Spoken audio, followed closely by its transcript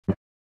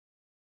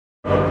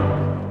Welcome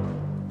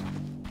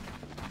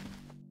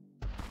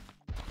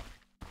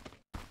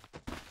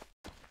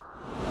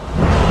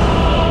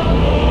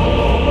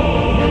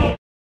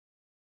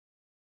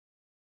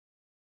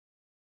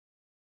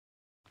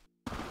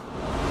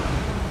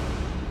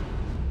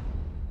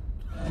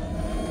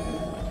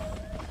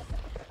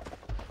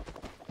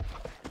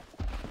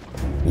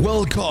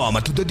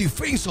to the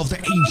defense of the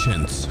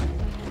ancients.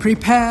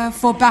 Prepare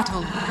for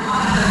battle.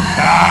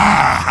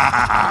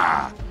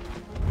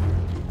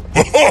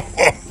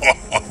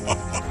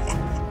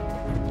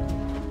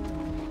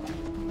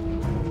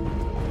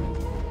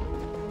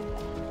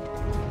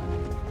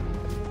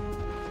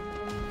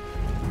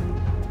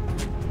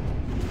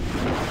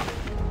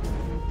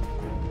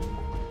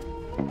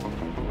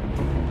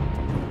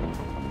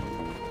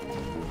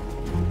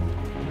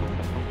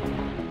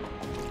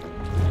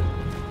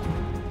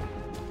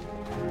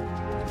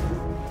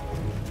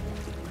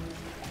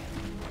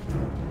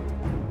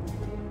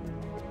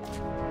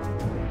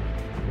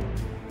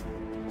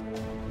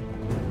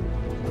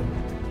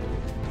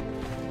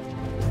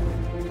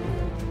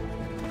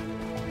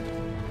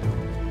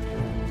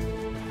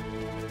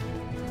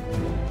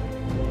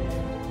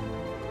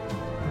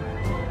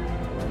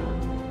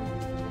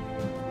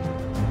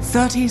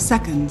 "30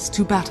 seconds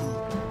to battle.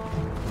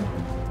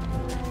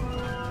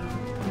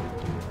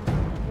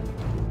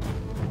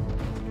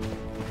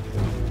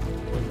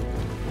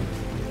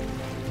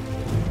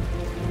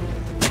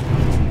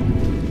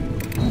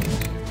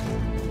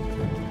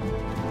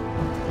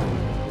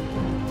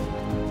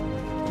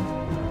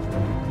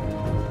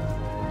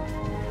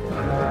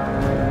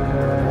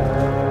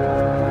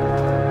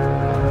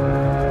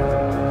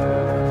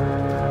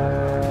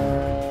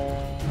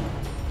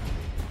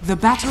 The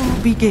battle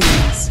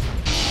begins.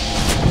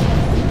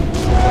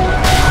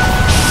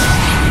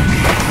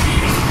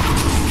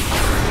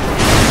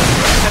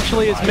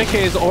 As Mickey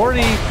is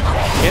already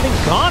getting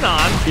gone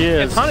on. He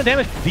is. A ton of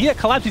damage via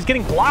collapse. He's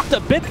getting blocked a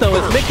bit though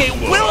as Mickey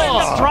will end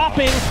up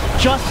dropping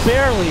just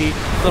barely.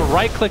 The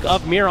right click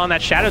of Mira on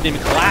that Shadow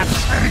Demon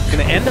collapse.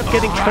 Gonna end up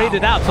getting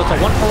traded out, so it's a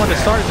 1-for-1 to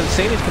start as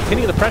Insanians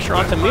continue the pressure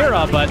onto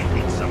Mira, but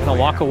gonna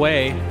walk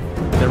away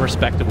their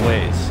respective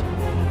ways.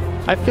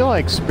 I feel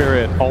like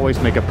Spirit always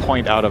make a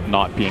point out of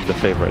not being the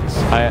favorites.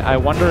 I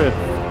wonder if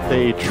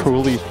they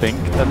truly think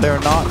that they're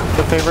not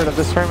the favorite of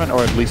this tournament,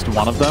 or at least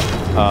one of them.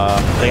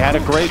 They had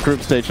a great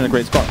group stage and a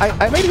great spot.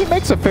 I mean, he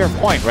makes a fair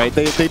point, right?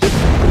 They did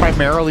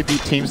primarily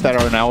beat teams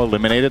that are now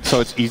eliminated,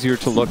 so it's easier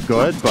to look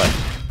good, but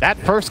that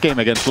first game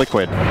against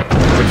Liquid,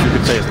 which you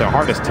could say is their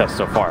hardest test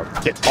so far,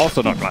 it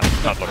also not look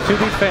good. To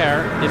be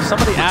fair, if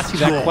somebody asks you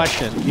that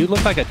question, you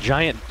look like a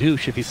giant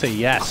douche if you say,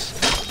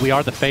 yes, we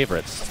are the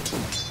favorites.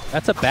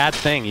 That's a bad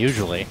thing,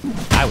 usually.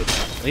 I would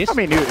say, at least. I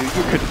mean,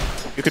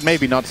 you could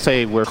maybe not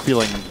say we're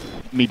feeling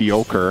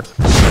mediocre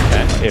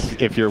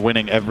if you're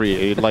winning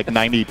every, like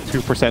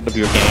 92% of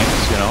your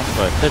games, you know,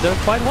 but they're doing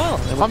quite well.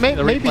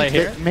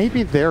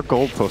 Maybe their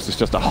goalpost is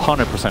just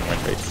 100%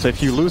 win rate. So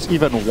if you lose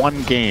even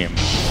one game,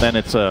 then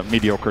it's a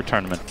mediocre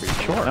tournament for you.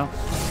 Sure. You know?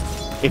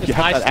 If you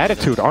have that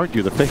attitude, aren't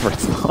you the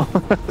favorites though?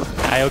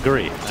 I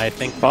agree. I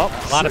think a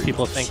lot of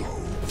people think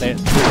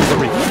here's the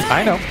replay.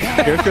 I know.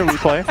 Here's your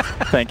replay.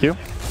 Thank you.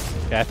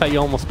 Yeah, I thought you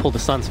almost pulled the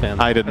Suns fan.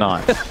 I did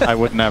not. I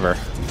would never.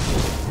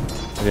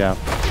 Yeah,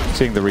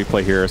 seeing the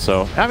replay here,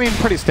 so I mean,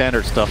 pretty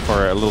standard stuff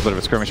for a little bit of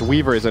a skirmish.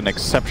 Weaver is an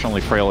exceptionally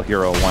frail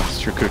hero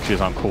once Shukuchi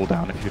is on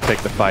cooldown. If you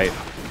take the fight,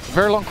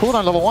 very long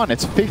cooldown level 1.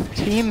 It's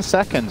 15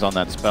 seconds on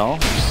that spell.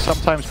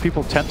 Sometimes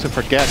people tend to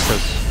forget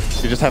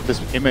because you just have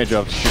this image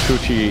of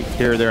Shukuchi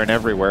here, there, and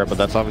everywhere. But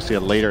that's obviously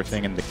a later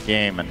thing in the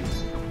game, and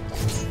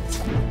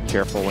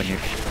careful when you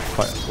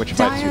which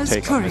fights you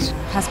take on this.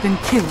 Has been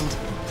killed.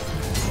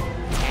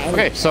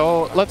 Okay,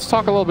 so let's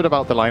talk a little bit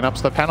about the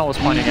lineups. The panel was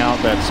pointing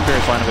out that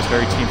Spirit's lineup is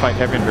very teamfight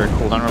heavy and very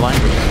cooldown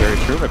reliant, which is very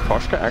true, but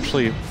Poshka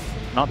actually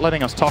not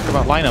letting us talk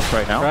about lineups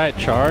right now. Right,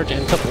 charge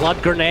into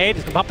Blood Grenade.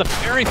 He's going to pop the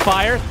Fairy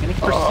Fire. Getting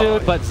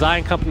pursued, but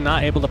Zion Company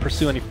not able to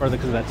pursue any further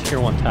because of that Tier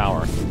 1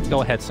 tower.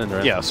 Go ahead,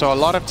 Cinder. Yeah, so a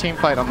lot of team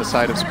fight on the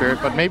side of Spirit,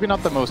 but maybe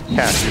not the most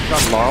cash. You've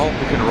got Laurel,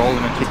 who can roll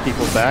in and kick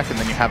people back, and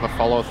then you have a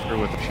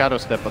follow-through with the Shadow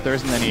Step, but there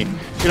isn't any...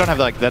 You don't have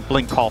like that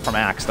Blink Call from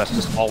Axe that's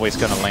just always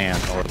going to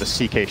land, or the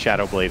CK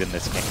Shadow Blade in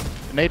this game.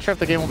 The nature of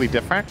the game will be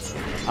different.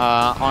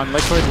 On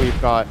Liquid, we've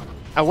got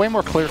a way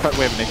more clear-cut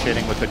way of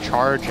initiating with the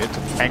charge into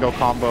the Tango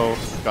combo.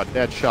 We've got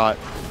Deadshot.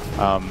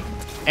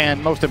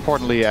 And most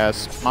importantly,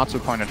 as Matsu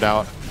pointed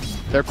out,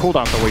 their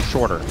cooldowns are way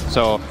shorter.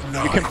 So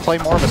you can play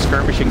more of a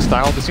skirmishing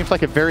style. This seems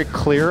like a very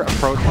clear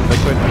approach from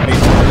Liquid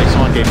based on what they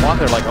saw in Game 1.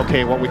 They're like,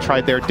 okay, what we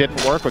tried there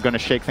didn't work. We're going to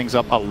shake things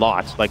up a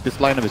lot. Like, this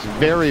lineup is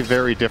very,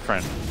 very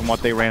different from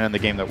what they ran in the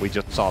game that we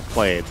just saw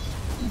played.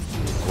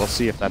 We'll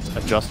see if that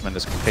adjustment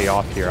is going to pay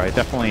off here. I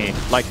definitely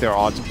like their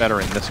odds better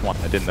in this one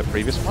than I did in the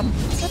previous one.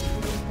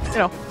 You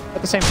know,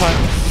 at the same time,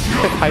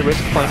 a bit high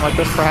risk playing like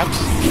this, perhaps.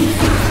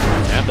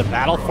 And the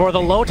battle for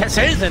the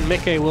Lotuses, and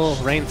Mickey will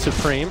reign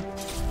supreme.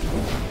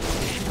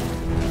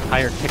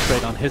 Higher tick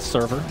rate on his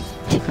server.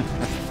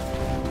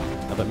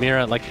 But But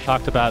Mira, like you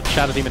talked about,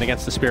 Shadow Demon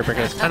against the Spirit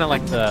Breaker is kind of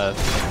like the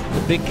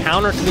big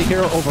counter to the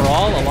hero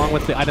overall, along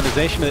with the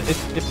itemization.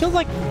 It feels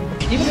like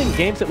even in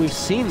games that we've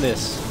seen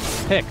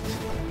this picked,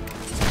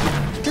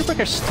 Spirit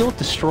Breaker still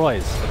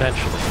destroys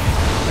eventually.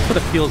 That's what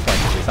it feels like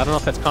at least. I don't know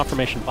if that's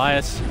confirmation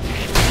bias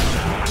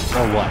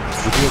or what.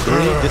 Would you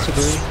agree,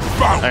 disagree?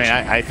 I mean,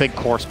 I think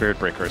core Spirit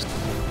Breaker is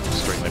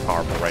extremely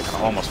powerful right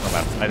now, almost no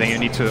matter. I think you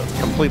need to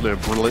completely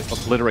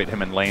obliterate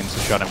him in lanes to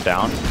shut him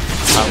down.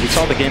 We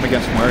saw the game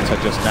against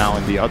Muerta just now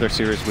in the other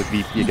series with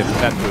VP against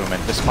Deathboom,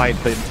 and despite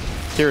the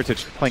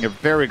Heritage playing a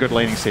very good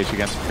laning stage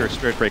against pure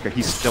Spirit Breaker,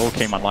 he still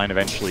came online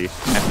eventually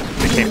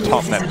and became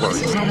top net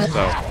worth.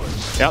 So,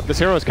 yeah, this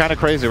hero is kind of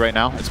crazy right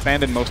now. It's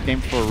banned in most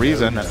games for a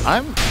reason, and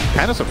I'm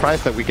kind of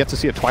surprised that we get to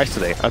see it twice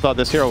today. I thought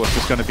this hero was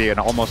just going to be an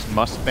almost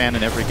must ban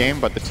in every game,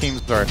 but the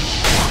teams are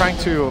trying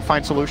to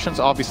find solutions.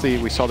 Obviously,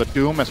 we saw the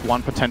Doom as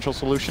one potential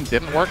solution,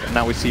 didn't work, and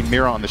now we see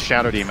Mira on the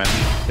Shadow Demon.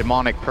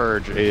 Demonic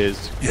Purge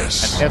is an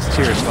S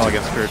tier spell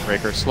against Spirit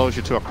Breaker, slows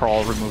you to a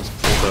crawl, removes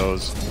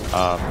bulldoze.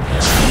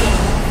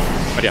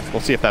 But yeah,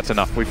 we'll see if that's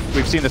enough.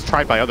 We've seen this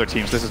tried by other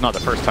teams. This is not the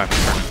first time we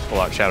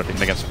pull out Shadow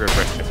Demon against Spirit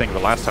Breaker. I think the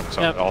last time we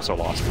saw it also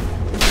lost.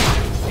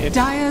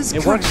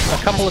 It works a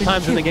couple of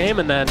times in the game,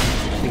 and then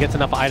he gets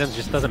enough items, it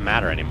just doesn't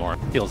matter anymore, it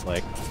feels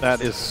like.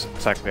 That is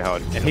exactly how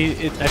it is. And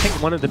I think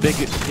one of the big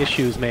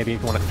issues, maybe, if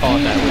you want to call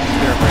it that, with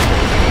Spirit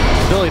Breaker,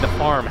 his ability to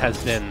farm has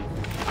been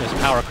just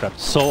power crept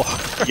so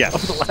hard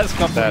over the last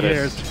couple of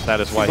years.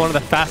 That is why he's one of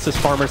the fastest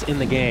farmers in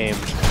the game.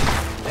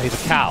 And he's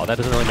a cow. That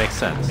doesn't really make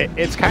sense.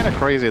 It's kind of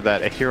crazy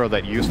that a hero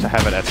that used to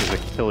have it as his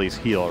Achilles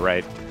heel,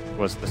 right,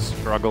 was the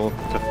struggle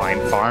to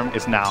find farm,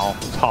 is now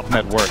top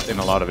net worth in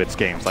a lot of its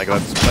games. Like,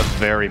 that's a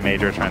very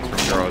major transfer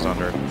heroes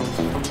under.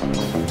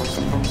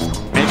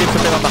 Maybe it's a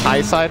bit on the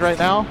high side right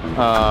now.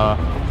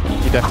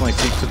 He definitely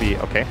seems to be...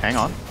 Okay, hang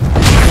on.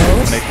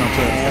 Make note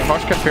to...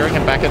 Marsh kept fearing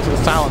him back into the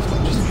silence,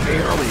 but just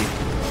barely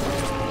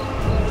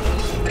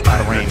out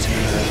of range.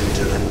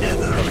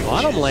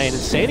 Bottom lane,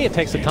 Insania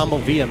takes a tumble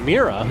via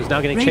Mira, who's now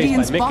getting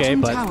chased by Mickey,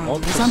 but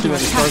won't pursue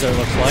any further, it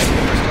looks like.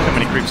 There's too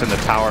many creeps in the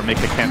tower.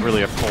 Mickey can't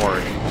really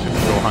afford to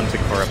go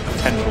hunting for a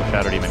potential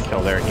Shadow Demon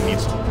kill there. He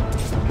needs...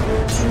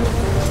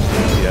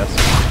 Yes.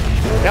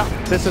 Yeah,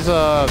 this is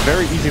a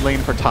very easy lane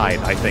for Tide,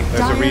 I think.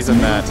 There's a reason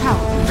that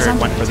Spirit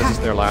went for this as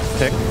their last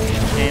pick in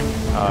the game.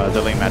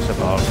 The lane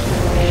matchup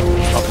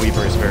of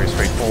Weaver is very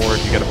straightforward.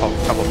 You get a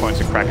couple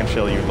points of Kraken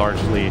Shield, you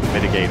largely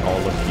mitigate all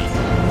of the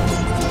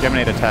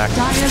Geminate attack.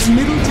 Dire's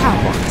middle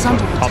tower is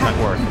under attack. Top net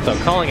worth. So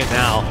calling it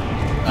now,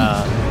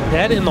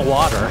 Dead in the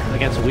Water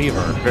against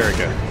Weaver. Very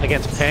good.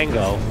 Against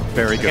Pango.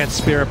 Very good. Against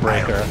Spirit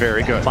Breaker.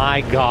 Very good.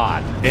 My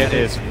God. It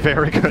is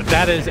very good.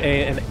 That is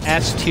an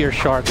S tier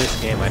shard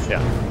this game, I think.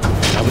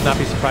 Yeah. I would not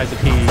be surprised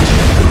if he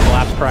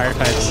collapse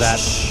prioritizes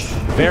that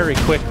very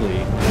quickly.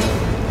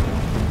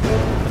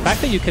 The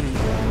fact that you can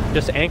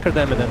just anchor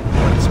them and then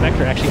the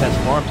Spectre actually has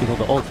farm to be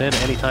able to ult in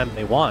anytime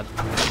they want.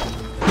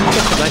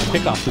 It's a nice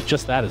pickoff with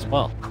just that as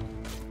well,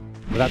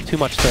 without too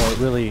much to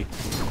really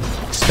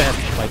spend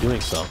by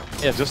doing so.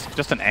 Yeah,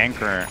 just an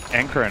anchor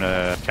and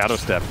a Shadow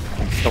Step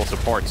still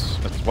supports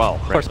as well.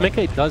 Of course,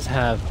 Mickey does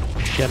have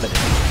Gemini,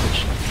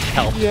 which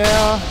helps.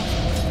 Yeah,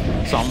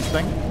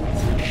 something.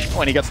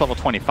 When he gets level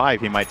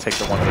 25, he might take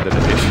the one-minute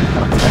addition.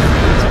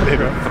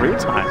 Maybe 3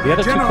 times. The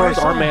other 2 cores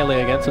are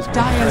melee against us.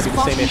 Kind of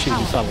the same issues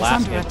we saw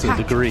last game to a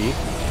degree.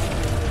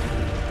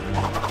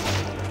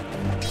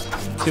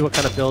 See what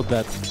kind of build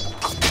that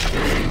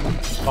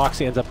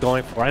Foxy ends up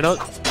going for. I know it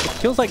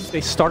feels like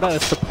they start out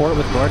as support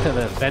with Muerta and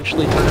then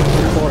eventually turn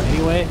into support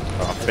anyway.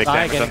 Oh, big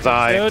damage on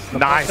Zai.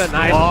 Nice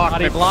block.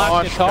 Body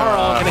block.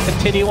 Yatoro going to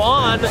continue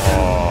on.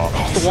 Oh.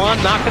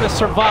 One not going to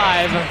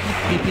survive.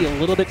 PP a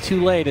little bit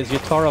too late as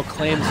Yatoro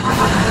claims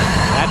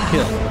that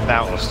kill.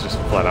 That was just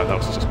flat out. That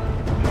was just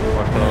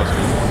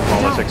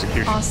flawless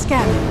execution.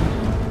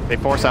 They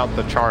force out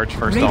the charge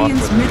first off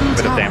with a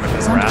bit of damage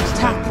and harass,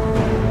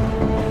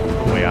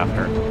 and way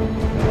after.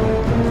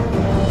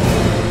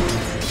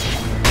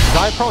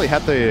 Zai probably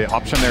had the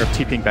option there of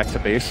TPing back to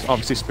base.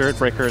 Obviously, Spirit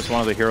Breaker is one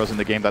of the heroes in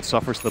the game that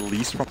suffers the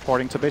least from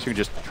porting to base. You can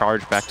just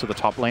charge back to the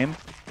top lane.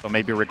 So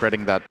maybe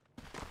regretting that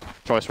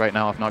choice right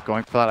now of not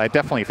going for that. I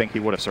definitely think he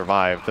would have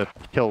survived. The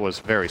kill was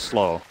very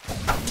slow.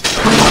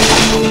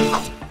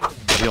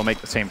 But he'll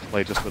make the same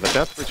play just with a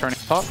death, returning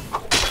top.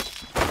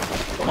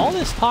 All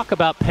this talk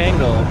about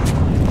Pango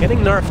getting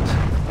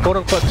nerfed,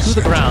 quote-unquote, to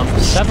the ground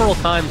several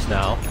times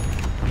now,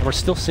 and we're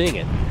still seeing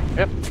it.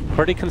 Yep,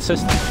 pretty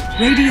consistent.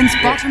 Radiant's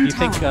bottom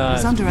tower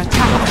is under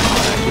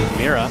attack.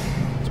 Mira.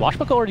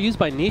 Swashbuckle already used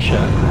by Nisha.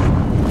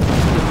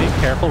 Be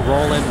careful,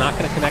 roll in, not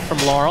going to connect from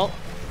Laurel.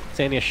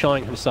 Insania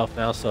showing himself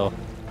now, so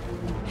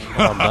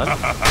well done.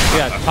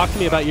 Yeah, talk to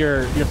me about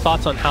your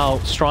thoughts on how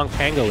strong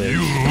Pango is.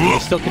 He'll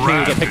still continue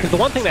to get picked. Because the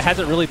one thing that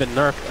hasn't really been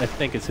nerfed, I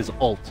think, is his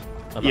ult.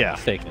 If I'm not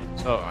mistaken.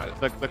 So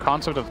the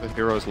concept of the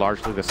hero is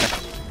largely the same.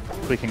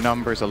 Tweaking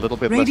numbers, a little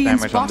bit less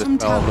damage on this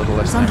spell, a little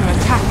less damage,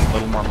 a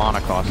little more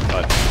mana cost,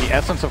 but the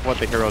essence of what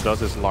the hero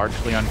does is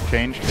largely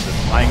unchanged. It's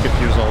applying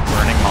Diffusal,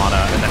 burning mana,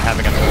 and then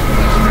having an ult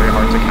that's very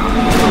hard to counter.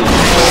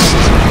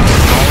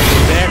 All of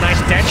these there.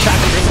 Nice dead shot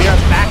to bring Mira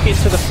back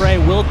into the fray.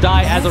 Will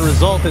die as a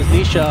result as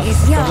Nisha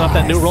comes off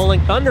that new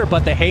Rolling Thunder,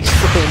 but the haste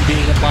rune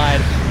being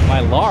applied by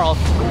Laurel.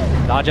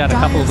 Dodge out a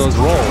couple of those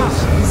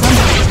rolls.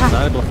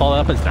 Not able to follow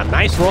up. It's a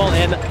nice roll,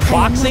 and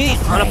Foxy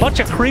on a bunch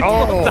of creep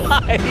will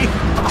die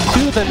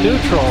to the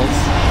neutrals.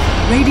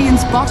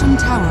 Radiant's bottom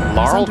tower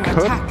Laurel is under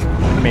could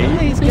attack.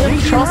 maybe He's getting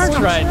charged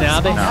right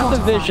now. They have the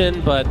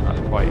vision, but not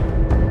quite.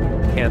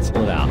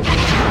 cancel it out.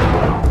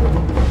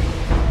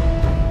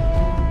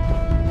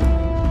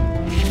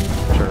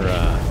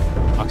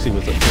 Foxy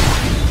was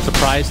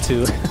surprised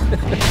to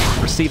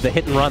receive the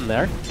hit and run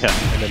there,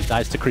 and then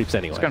dies to creeps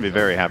anyway. He's going to be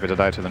very happy to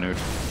die to the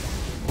neutral.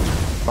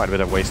 Quite a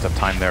bit of waste of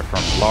time there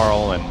from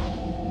Laurel, and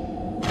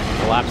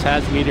Collapse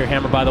has Meteor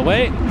Hammer, by the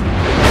way,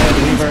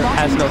 and Weaver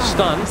has no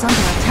stun. Is under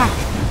attack.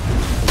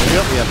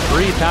 We have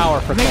 3 power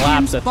for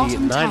Collapse at the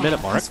Bottom 9-minute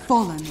tower mark. has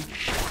fallen.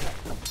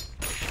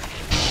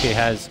 He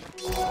has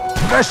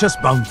Precious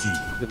bounty.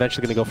 He's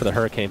eventually going to go for the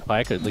Hurricane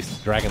Pike, or at least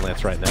the Dragon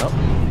Lance right now.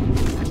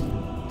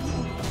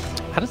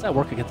 How does that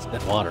work against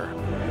dead water?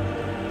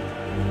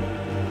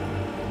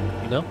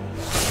 You know?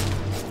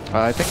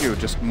 I think you would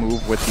just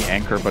move with the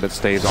anchor, but it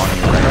stays on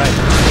you. Right.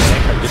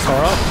 Anchor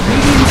Jotaro.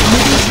 Radiant's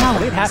middle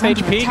tower is Half under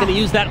HP, attack. going to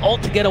use that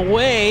ult to get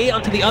away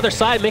onto the other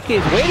side. Mickey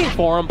is waiting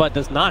for him, but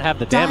does not have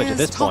the damage at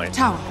Dire's this top point.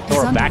 tower is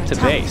Thor under back to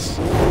attack. base.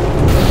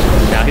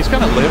 Yeah, he's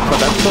going to live, but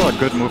that's still a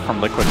good move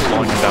from Liquid,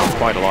 slowing him down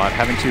quite a lot.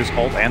 Having to use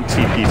ult and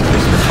TP to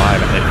just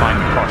survive, and they find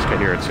Koshka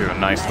here too.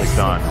 Nicely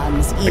done.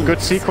 A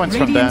good sequence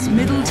from Radiant's them.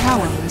 middle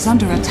tower is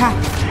under attack.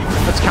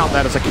 Let's count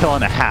that as a kill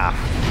and a half,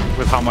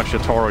 with how much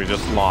Yatoro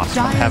just lost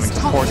from Dire's having to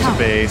top port to tower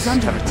base, is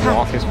under having to attack.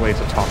 walk his way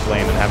to top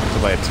lane, and having to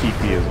buy a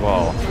TP as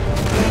well.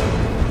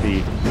 The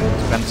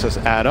expenses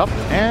add up,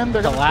 and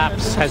they're going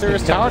Collapse has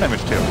serious been tower killing.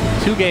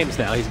 damage too. 2 games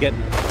now. He's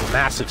getting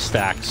massive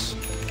stacks.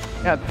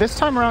 Yeah, this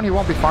time around he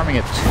won't be farming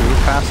it too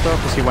fast though,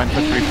 because he went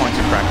for 3 points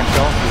in Kraken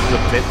Shell. This is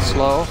a bit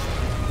slow.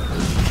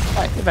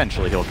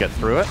 Eventually he'll get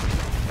through it.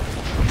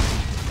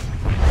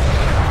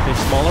 In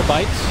smaller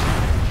bites.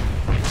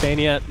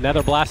 Sania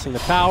nether blasting the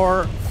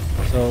tower,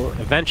 so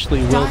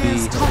eventually will be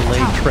Dire's a top delayed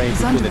tower trade is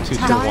between under the 2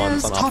 attack. tier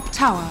Dire's 1s on top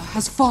tower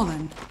has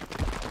fallen.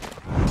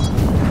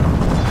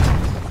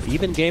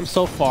 even game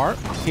so far.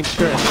 Team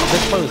Spirit at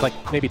this point was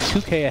like maybe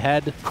 2K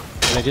ahead,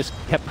 and they just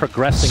kept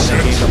progressing in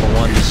that game number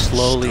 1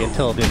 slowly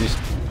until they just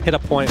hit a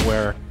point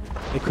where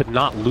they could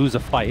not lose a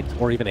fight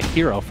or even a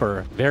hero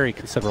for very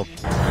considerable.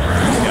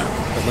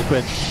 The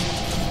Liquid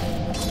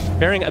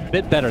faring a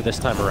bit better this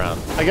time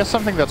around. I guess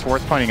something that's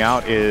worth pointing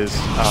out is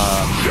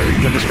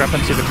the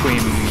discrepancy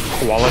between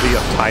quality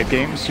of Tide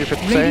games, you could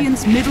say.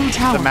 Radiant's middle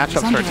tower The is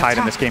matchups under for Tide in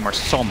attack. this game are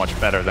so much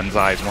better than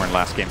Zai's were in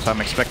last game, so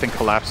I'm expecting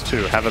Collapse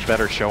to have a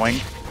better showing.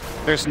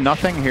 There's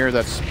nothing here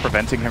that's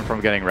preventing him from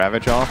getting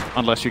Ravage off,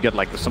 unless you get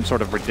like some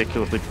sort of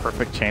ridiculously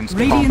perfect chains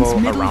Radiant's combo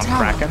middle around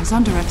tower Kraken. is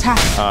under attack.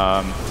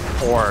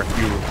 Or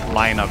you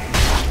line up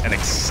an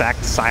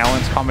exact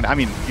silence combination. I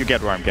mean, you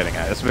get where I'm getting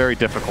at. It's very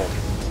difficult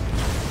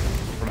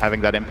from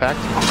having that impact.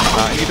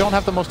 And you don't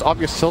have the most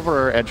obvious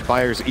Silver Edge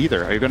buyers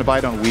either. Are you going to buy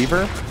it on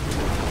Weaver?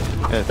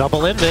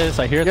 Double invis,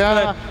 I hear Yeah,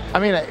 that. I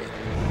mean,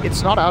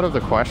 it's not out of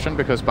the question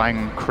because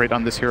buying crit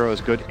on this hero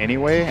is good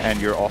anyway, and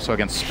you're also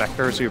against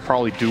Spectre, so you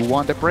probably do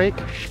want a break.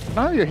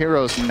 None of your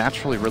heroes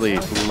naturally really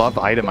love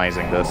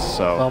itemizing this,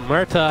 so... Well,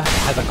 Murta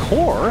has a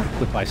core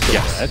with my Silver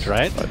yes, Edge,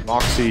 right? but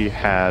Moxie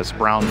has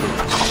Brown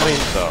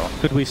Boots, so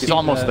Could we he's see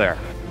almost there.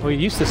 We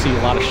used to see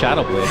a lot of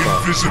Shadow Blade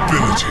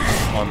Invisibility.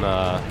 on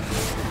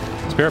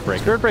Spirit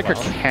Breaker. Spirit Breaker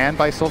Well, can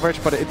buy Silver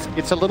Edge, but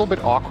it's a little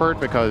bit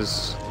awkward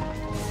because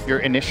your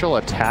initial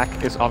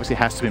attack is obviously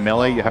has to be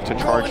melee. You have to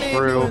charge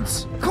through,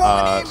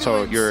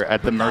 so you're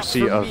at the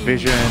mercy of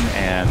vision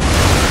and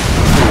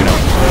you know.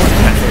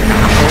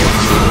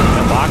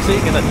 And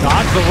Moxie gonna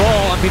dodge the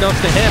roll, unbeknownst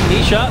to him.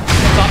 Nisha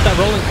gets off that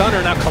Rolling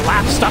Thunder, now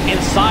Collapse stuck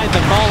inside the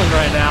Falling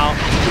right now.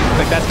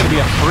 Looks like that's gonna be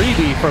a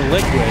freebie for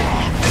Liquid.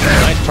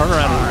 Nice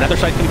turnaround. Another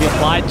strike's gonna be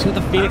applied to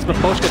the Phoenix.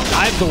 Miposhka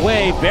dives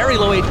away, very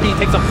low HP,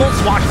 takes a full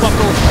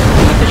swashbuckle.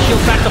 With the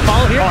shield back to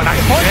follow here. Oh,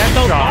 nice Push, head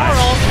so shot.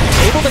 Laurel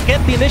able to get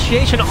the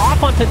initiation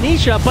off onto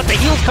Nisha, but the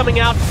heals coming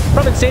out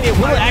from Insania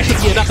will actually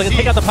be enough. They can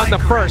take out the Pugna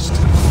first.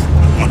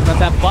 Got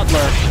that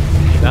Butler.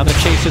 Now the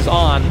chase is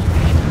on.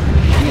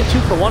 Be a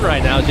 2-for-1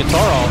 right now.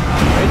 Jotaro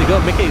ready to go.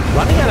 Mickey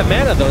running out of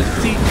mana though. You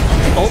can see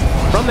ult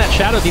from that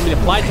Shadow Demon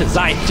applied to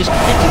Zai. Just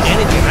taking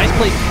energy. Nice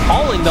play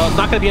calling though. It's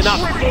not going to be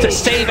enough to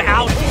save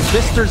out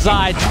Mr.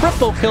 Zai.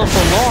 Triple kill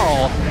for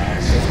Laurel.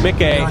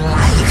 Mickey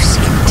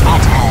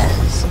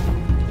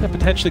gonna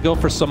potentially go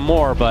for some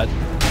more, but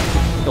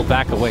he'll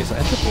back away. So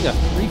ends up being a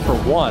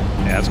 3-for-1.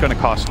 Yeah, it's going to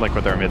cost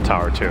Liquid their mid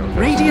tower too.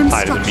 Radiant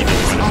Tide is immediately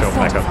going to show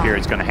back up here.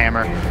 He's going to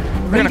hammer.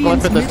 We're going to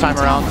clip it this time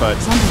around, but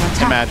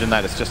imagine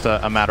that it's just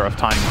a matter of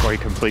time before he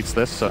completes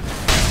this. So,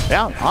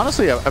 yeah,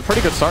 honestly, a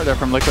pretty good start there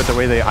from Liquid, the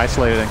way they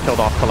isolated and killed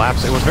off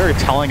Collapse. It was very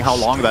telling how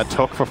long that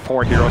took for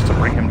 4 heroes to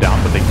bring him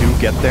down, but they do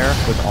get there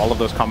with all of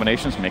those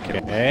combinations, making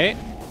it Okay.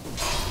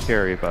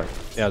 scary, but...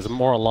 Yeah, it was a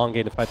more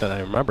elongated fight than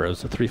I remember. It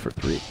was a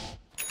 3-for-3.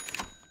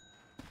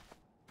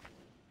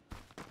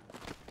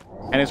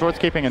 And it's worth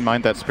keeping in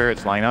mind that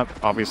Spirit's lineup,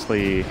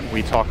 obviously,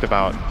 we talked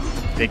about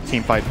big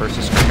team fight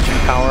versus skirmishing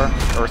power.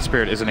 Earth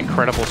Spirit is an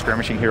incredible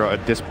skirmishing hero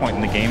at this point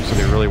in the game, so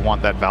they really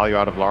want that value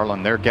out of Larl,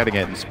 and they're getting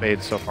it in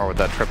spades so far with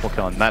that triple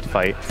kill in that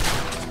fight.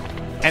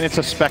 And it's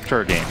a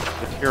Spectre game.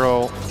 The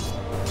hero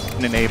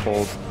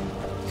enabled.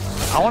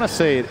 I want to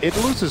say it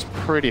loses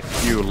pretty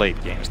few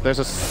late games. There's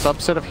a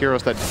subset of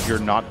heroes that you're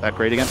not that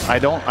great against.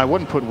 I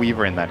wouldn't put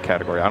Weaver in that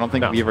category. I don't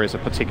think Weaver is a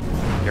particularly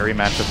very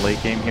massive late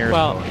game here.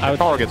 Well, so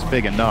power gets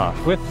big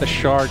enough. With the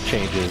shard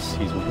changes,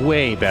 he's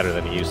way better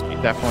than he used to be.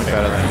 Definitely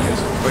better than he is.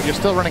 But you're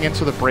still running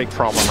into the break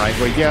problem, right?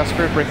 Where yeah,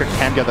 Spirit Breaker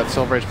can get that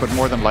Silver Edge, but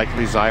more than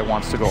likely Zai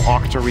wants to go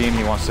Octarine,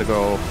 he wants to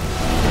go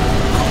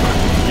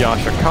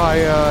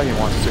Yashakaya, he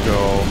wants to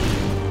go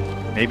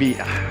maybe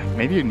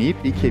you need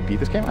BKB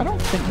this game? I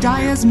don't think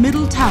Dire's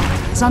middle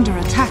tower is under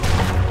attack.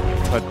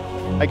 But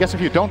I guess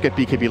if you don't get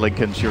BKB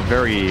Lincolns, you're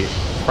very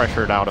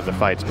pressured out of the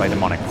fights by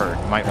Demonic Hurt.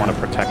 You might want a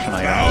protection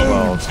item as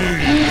well.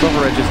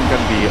 Silver Edge isn't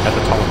going to be at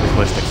the top of his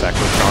list except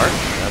with charge.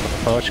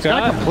 He's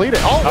gonna complete it.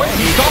 Oh, wait,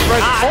 he's on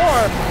Red 4.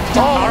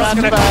 Oh, that's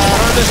gonna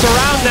turn this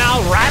around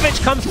now. Ravage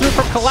comes through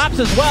from Collapse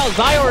as well.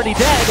 Zai already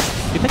dead.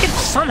 If they can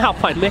somehow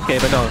find Mickey,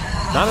 but no,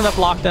 not enough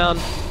lockdown.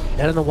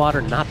 Dead in the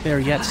water, not there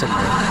yet, Cinder.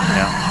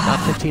 Yeah. Not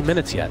 15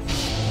 minutes yet.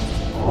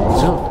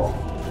 Soon.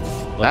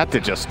 That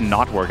did just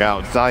not work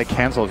out. Zai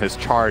canceled his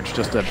charge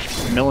just a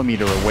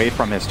millimeter away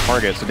from his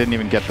target, so didn't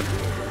even get the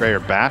rare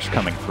bash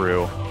coming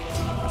through.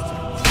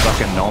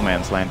 Stuck in no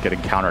man's land,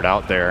 getting countered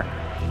out there.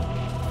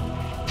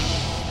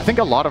 I think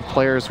a lot of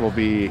players will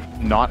be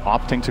not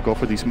opting to go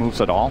for these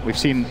moves at all. We've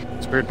seen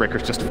Spirit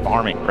Breakers just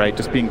farming, right?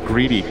 Just being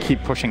greedy,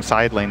 keep pushing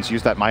side lanes,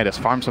 use that Midas,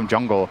 farm some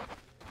jungle.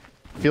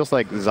 Feels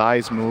like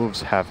Zai's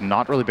moves have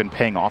not really been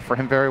paying off for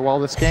him very well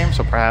this game,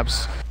 so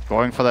perhaps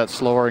going for that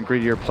slower and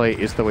greedier play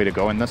is the way to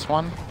go in this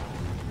one.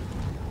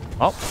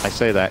 Oh, I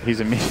say that. He's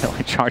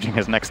immediately charging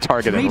his next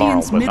target in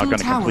Laurel, but not going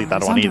to complete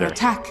that one either.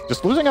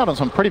 Just losing out on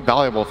some pretty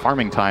valuable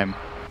farming time.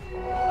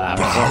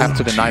 We'll have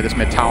to deny this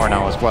mid tower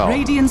now as well.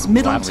 Radiant's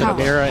middle tower.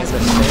 Mira in the same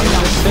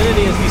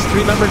vicinity as these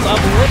three members of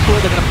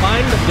Liquid. They're going to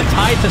find the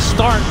tide to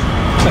start.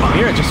 But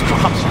Mira just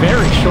drops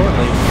very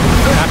shortly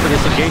after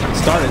this engagement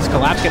started.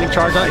 Collapse getting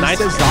charged on. Nice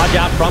dodge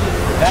out from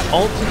that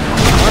ult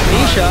on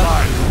Nisha.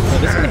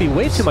 This is going to be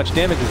way too much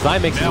damage as Zai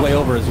makes his way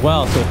over as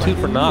well. So 2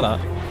 for Nada.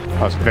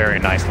 That was very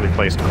nicely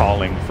placed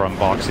calling from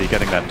Boxy,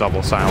 getting that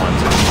double silence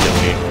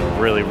immediately.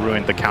 Really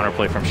ruined the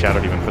counterplay from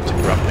Shadow Demon for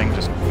interrupting.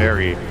 Just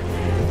very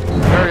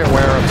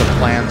aware of the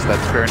plans that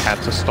Spirit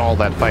had to stall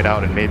that fight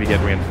out and maybe get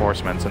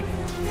reinforcements, and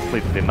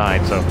completely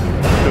denied. So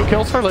 2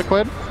 kills for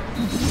Liquid.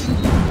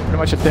 Pretty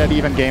much a dead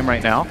even game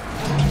right now.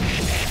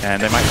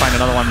 And they might find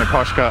another one,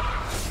 Mikoshka.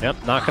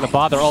 Yep, not going to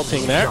bother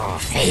ulting there.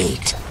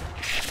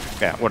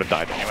 Yeah, would have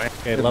died anyway.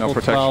 Okay, level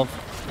 12.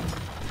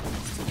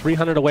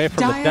 300 away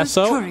from the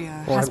Deso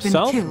for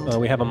himself.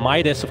 We have a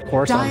Midas, of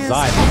course, on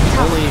Zai.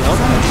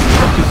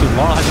 Too soon.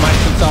 Laurel has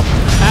Midas himself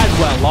as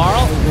well.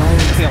 Laurel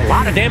getting a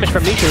lot of damage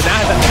from Nisha. Now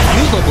has a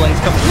Fusel Blaze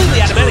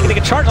completely automatic, getting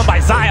a charge on by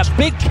Zai. A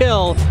big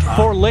kill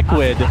for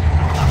Liquid.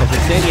 As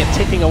Zania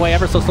ticking away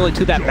ever so slowly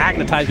to that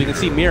Magnetize. We can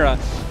see Mira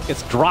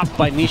gets dropped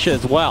by Nisha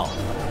as well.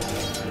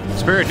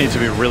 Spirit needs to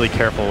be really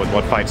careful with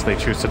what fights they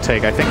choose to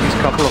take. I think these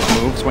couple of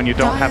moves, when you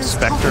don't have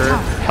Spectre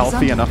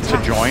healthy enough to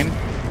join,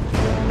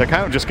 they're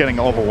kind of just getting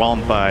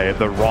overwhelmed by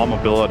the raw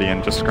mobility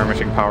and just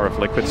skirmishing power of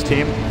Liquid's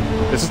team.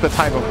 This is the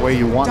type of way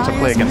you want to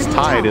play against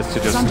Tide, is to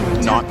just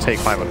not take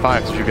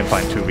 5-on-5s. So you can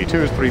find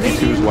 2v2s,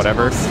 3v2s,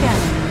 whatever.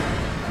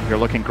 You're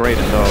looking great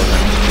in those,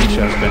 and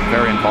Nisha has been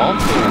very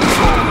involved.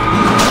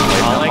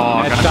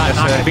 Headshot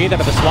not going to be there,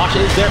 but the swatch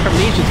is there from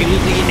Nisha. He's going to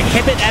use the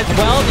inhibit as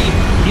well. The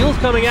heal's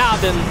coming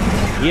out, and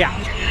yeah.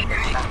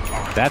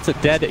 That's a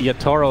dead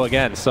Yatoro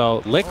again.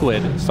 So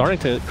Liquid starting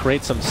to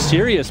create some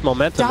serious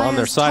momentum on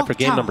their side for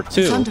game number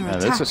 2. Yeah,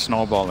 this is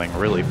snowballing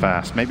really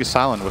fast. Maybe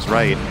Silent was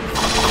right.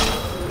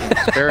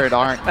 Spirit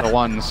aren't the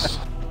ones.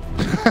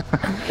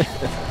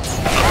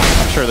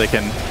 I'm sure they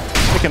can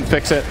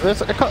fix it.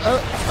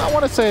 I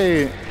want to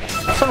say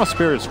some of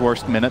Spirit's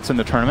worst minutes in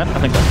the tournament, I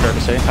think that's fair to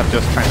say, have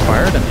just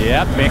transpired. And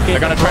yep, they're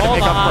going to try to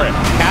make up for it.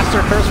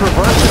 Caster Curse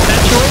reverse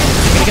potentially.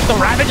 Going to get the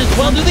Ravage as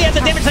well. Do they have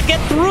the damage to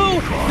get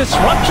through?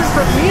 Disruption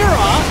from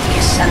Mira.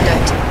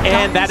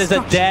 And that is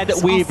a dead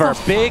Weaver.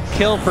 Big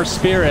kill for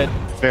Spirit.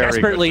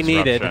 Desperately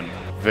needed.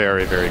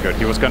 Very, very good.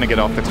 He was going to get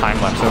off the time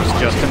lapse. There was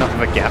just enough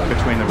of a gap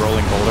between the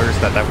rolling boulders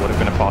that would have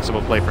been a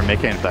possible play for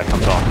Mickey. And if that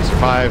comes off, he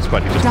survives,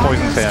 but he just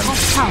poisons him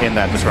in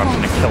that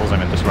disruption and kills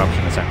him in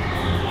disruption, essentially.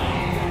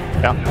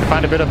 Yeah, we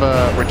find a bit of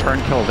a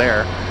return kill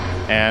there,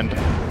 and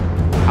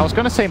I was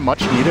going to say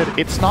much needed.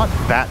 It's not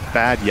that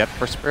bad yet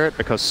for Spirit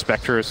because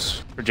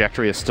Spectre's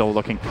trajectory is still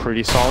looking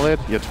pretty solid.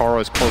 Yatoro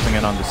is closing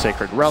in on the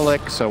Sacred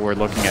Relic, so we're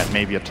looking at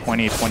maybe a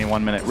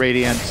 20-21 minute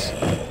Radiant.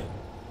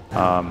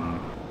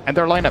 And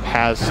their lineup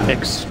has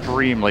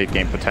extreme late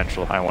game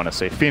potential, I want to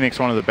say. Phoenix,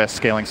 one of the best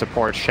scaling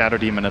supports. Shadow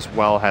Demon as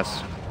well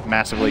has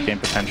massive late game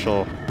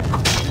potential.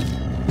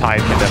 Tide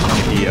can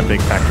definitely be a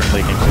big factor in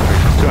late game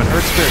situations too. And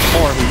Earth Spirit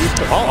 4, who used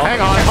to... Oh, hang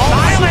on.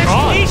 Silence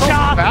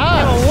Bishop in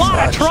a lot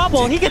of Such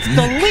trouble. He gets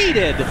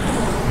deleted.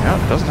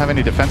 Yeah, doesn't have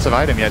any defensive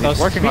item yet. He's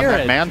working on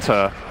that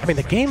Manta. I mean,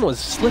 the game was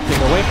slipping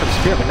away from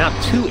Spirit, but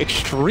now two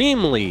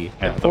extremely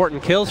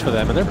important kills for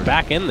them, and they're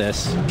back in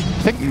this.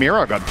 I think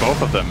Mira got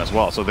both of them as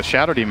well. So the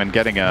Shadow Demon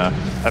getting a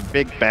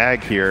big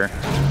bag here.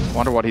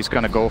 Wonder what he's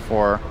going to go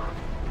for.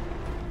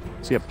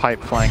 See a pipe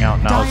playing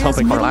out now. I was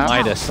hoping for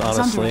Midas,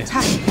 honestly.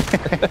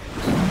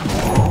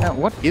 Yeah,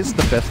 what is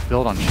the best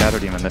build on Shadow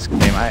Demon this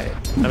game? I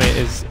mean,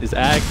 is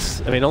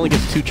Ags... I mean, it only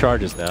gets 2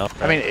 charges now.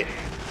 I mean,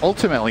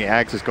 ultimately,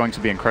 Ags is going to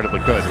be incredibly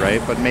good,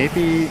 right? But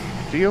maybe,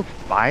 do you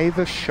buy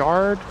the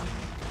Shard?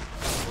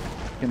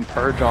 You can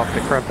purge off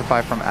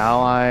Decrepify from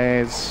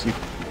allies. You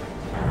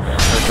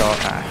purge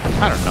off...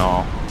 I don't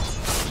know.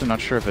 I'm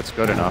not sure if it's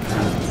good enough.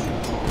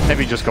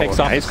 Maybe just go with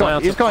it.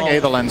 He's going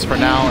Aether Lens for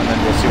now, and then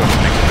we'll see what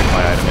the next big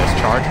play item is.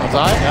 Charge on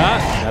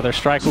Zai. Another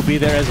strike will be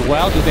there as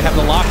well. Do they have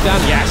the lockdown?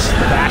 Yes,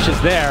 the dash is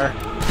there.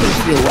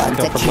 If you want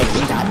the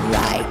kill done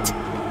right,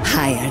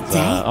 higher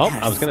oh,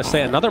 I was going to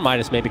say another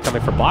Midas may be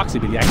coming for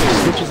Boxy, but he actually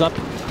switches up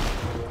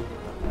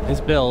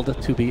his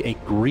build to be a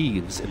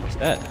Greaves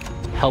instead.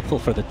 Helpful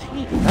for the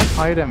team. That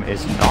item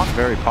is not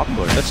very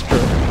popular. That's true.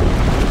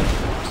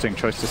 Interesting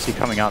choice to see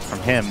coming out from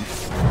him.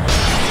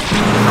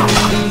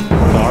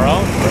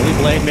 Taro, early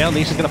blade mail.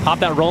 Nisha's going to pop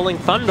that Rolling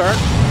Thunder.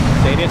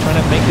 Stadia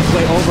trying to make his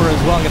way over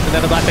as well. Gets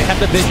another blast. They have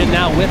the vision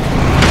now with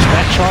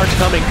that charge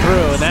coming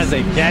through, and that is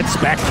a dead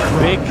Spectre.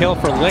 Big kill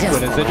for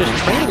Liquid as they're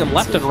just training him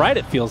left and right,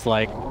 it feels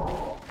like.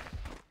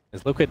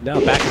 As Liquid now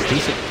back in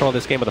decent control of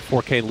this game with a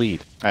 4K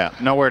lead. Yeah,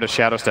 nowhere to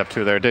Shadow Step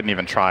to there. Didn't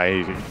even try.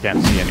 You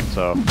can't see any,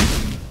 so...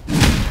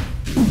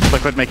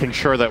 Liquid making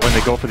sure that when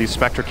they go for these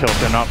Spectre kills,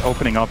 they're not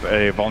opening up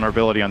a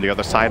vulnerability on the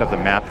other side of the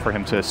map for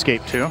him to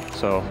escape to.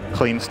 So,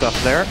 clean stuff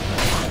there.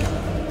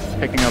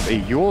 Picking up a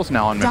Eul's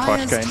now on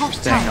Miquashka.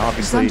 Interesting,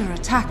 obviously.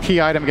 Key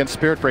item against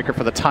Spirit Breaker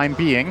for the time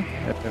being.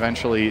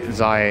 Eventually,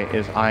 Zai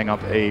is eyeing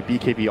up a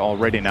BKB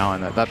already now,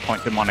 and at that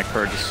point, Demonic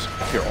Purge is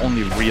your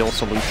only real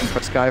solution for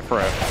this guy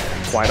for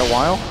quite a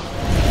while.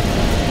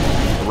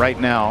 Right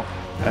now,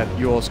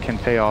 Eul's can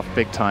pay off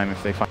big time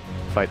if they find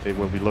the fight they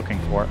will be looking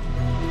for.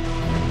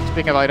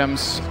 Speaking of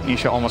items,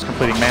 Nisha almost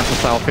completing Manta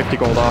style, 50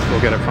 gold off,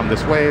 we'll get it from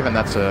this wave, and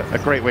that's a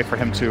great way for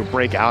him to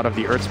break out of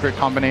the Earth Spirit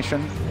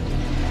combination.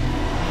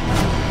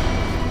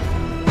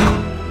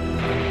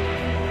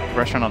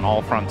 Aggression on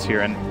all fronts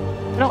here, and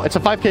you know, it's a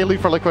 5k lead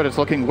for Liquid. It's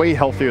looking way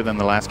healthier than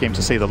the last game,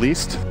 to say the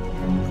least.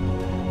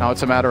 Now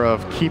it's a matter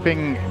of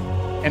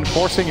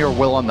enforcing your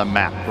will on the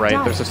map,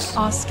 right? There's a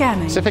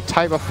specific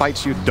type of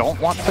fights you don't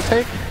want to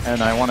take,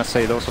 and I want to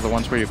say those are the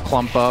ones where you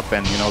clump up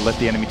and, you know, let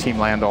the enemy team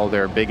land all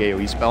their big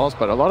AoE spells,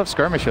 but a lot of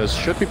skirmishes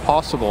should be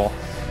possible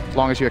as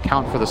long as you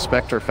account for the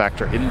Spectre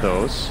factor in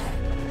those.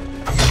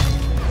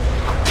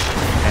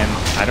 And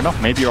I don't know,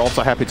 maybe you're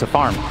also happy to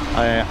farm.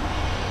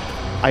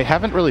 I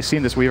haven't really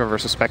seen this Weaver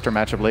versus Spectre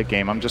matchup late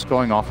game. I'm just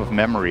going off of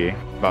memory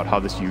about how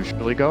this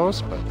usually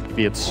goes, but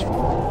maybe it's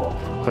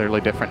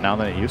clearly different now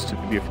than it used to.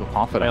 Maybe you feel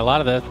confident. Yeah, a lot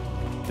of the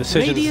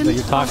decisions that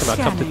you're talking about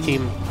come to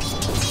team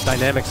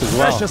dynamics as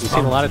well. We've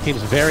seen a lot of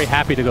teams very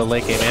happy to go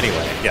late game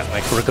anyway. Yeah,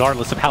 like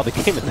regardless of how the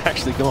game is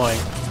actually going.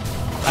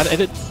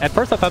 At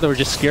first I thought they were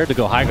just scared to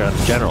go high ground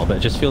in general, but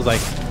it just feels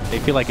like they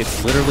feel like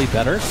it's literally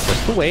better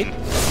just to wait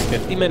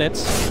 50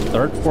 minutes,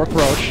 3rd, 4th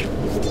Roche,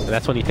 and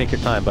that's when you take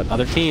your time. But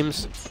other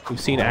teams we've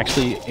seen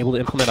actually able to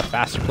implement a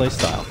faster play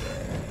style.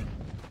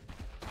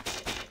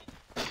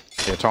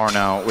 Taro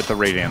now with the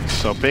Radiance,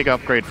 so big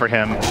upgrade for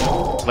him.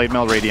 Blade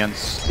Mail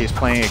Radiance. He's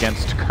playing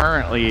against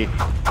currently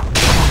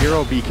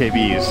 0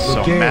 BKBs,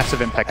 so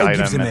massive impact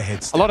item.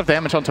 A lot of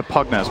damage onto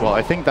Pugna as well.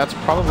 I think that's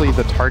probably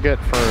the target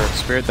for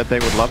Spirit that they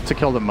would love to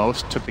kill the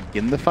most to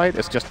begin the fight,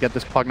 is just get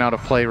this Pugna out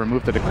of play,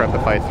 remove the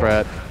Decrepify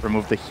threat,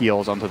 remove the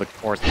heals onto the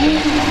course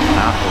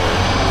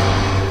afterwards.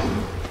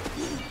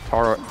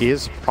 Taro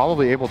is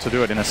probably able to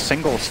do it in a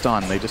single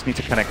stun. They just need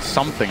to connect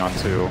something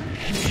onto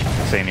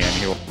Zania and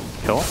he will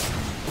kill.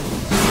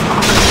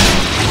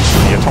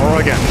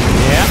 Taro again.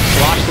 Yeah,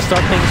 Slosh to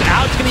start things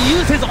out. He's going to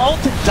use his ult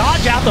to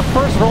dodge out the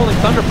first Rolling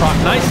Thunder proc.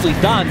 Nicely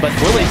done, but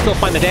will they still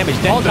find the damage?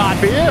 Dead shot.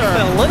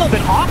 A little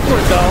bit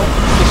awkward though.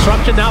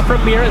 Disruption now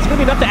from Mira. Is going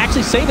to be enough to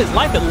actually save his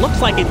life. It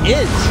looks like it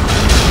is.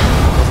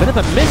 A bit of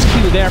a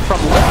miscue there from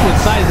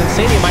Liquid's side, as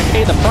Insania might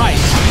pay the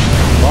price.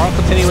 Laurel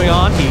continuing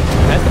on. He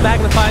has the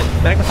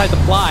magnetized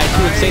apply to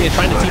Insania,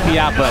 trying to TP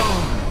out, but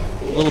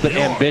a little bit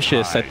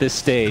ambitious at this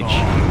stage.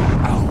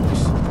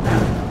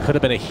 Could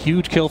have been a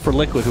huge kill for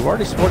Liquid, who are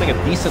already sporting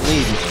a decent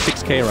lead with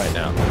 6k right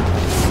now.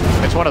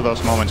 It's one of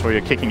those moments where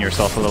you're kicking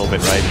yourself a little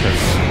bit, right?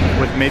 Because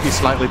with maybe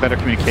slightly better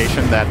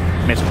communication, that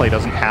misplay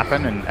doesn't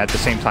happen, and at the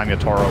same time,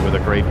 Taro with a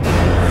great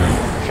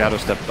Shadow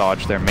Step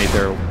dodge there made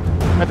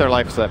their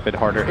lives that bit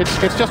harder.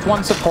 It's just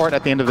one support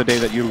at the end of the day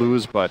that you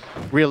lose, but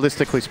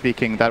realistically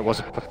speaking, that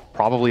was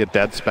probably a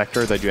dead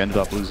Spectre that you ended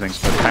up losing,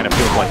 so it kind of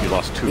feels like you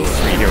lost 2 or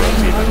 3 heroes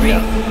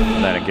even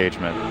in that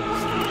engagement.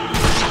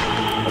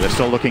 They're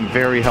still looking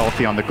very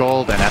healthy on the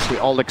gold, and as we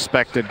all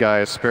expected,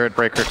 guys, Spirit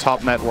Breaker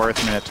top net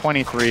worth minute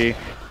 23.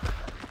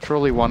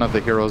 Truly one of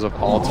the heroes of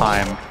all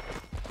time.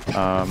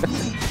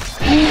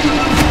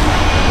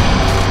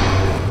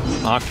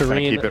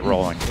 Octarine keep it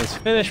rolling. is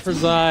finished for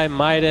Zai.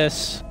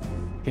 Midas,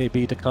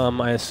 KB to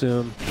come, I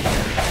assume.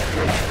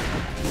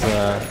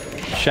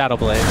 Shadow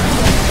Blade.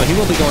 So he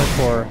will be going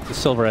for the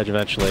Silver Edge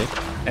eventually.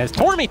 As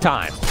Tormy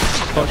time!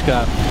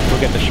 Pochka will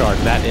get the shard.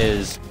 That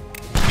is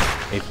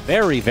a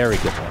very, very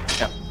good one.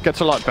 Yeah,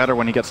 gets a lot better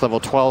when he gets level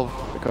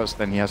 12, because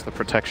then he has the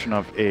protection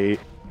of a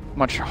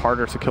much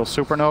harder to kill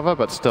Supernova,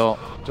 but still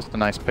just a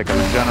nice pickup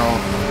in general.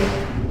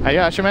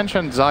 Yeah, as you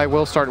mentioned, Zai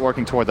will start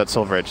working toward that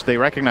Silver Edge. They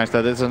recognize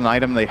that it's an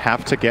item they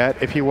have to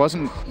get. If he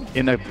wasn't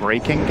in a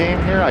breaking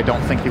game here, I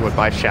don't think he would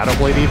buy Shadow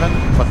Blade even,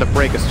 but the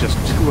break is just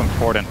too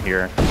important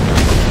here.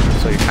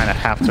 So you kind of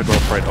have to go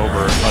for it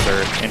over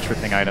other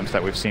interesting items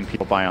that we've seen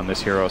people buy on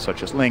this hero,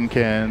 such as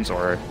Linken's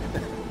or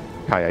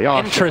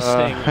Kayayasha.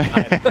 Interesting.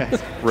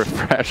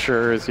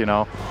 Refreshers, you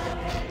know.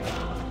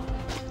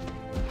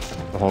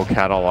 The whole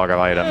catalog of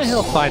items.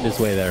 He'll find his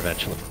way there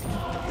eventually.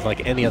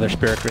 Like any other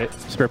Spirit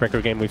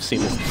Breaker game we've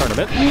seen this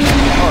tournament. Oh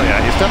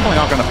yeah, he's definitely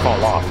not going to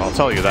fall off, I'll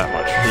tell you that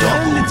much.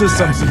 A little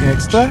something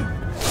extra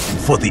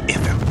for the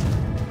effort.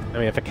 I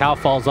mean, if a cow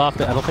falls off,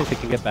 I don't think they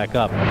can get back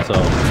up. So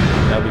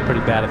that would be pretty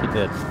bad if it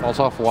did. Falls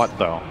off what,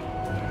 though?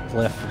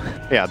 Cliff.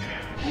 Yeah,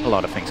 a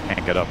lot of things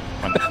can't get up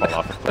when they fall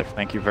off a cliff.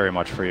 Thank you very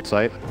much for your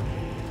insight.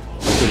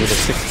 With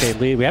a 6K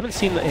lead. We haven't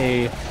seen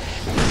a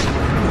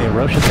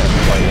Roshan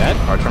quite yet.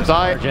 Arch from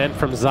Zai. Argent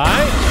from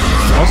Zai.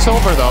 No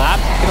silver, though.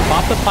 Lap's gonna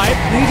pop the pipe.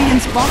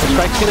 Radiant's bottom The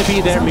strike's gonna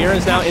be there. tower Mira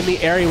is now in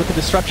the area with the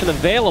disruption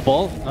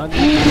available. There's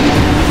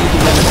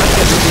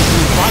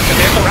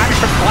the Ravage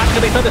from Collapse.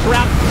 They throw this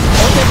around.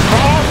 Open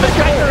draws the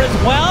striker as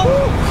well.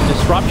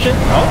 Disruption.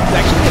 Oh,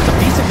 actually gets a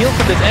decent heal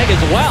from this egg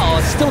as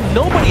well. Still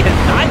nobody has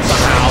died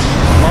somehow.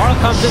 Laurel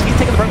comes in. He's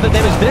taking the brunt of the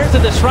damage. There's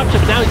the disruption,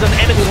 but now he's on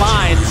enemy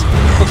lines.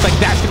 Looks like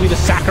that's gonna be the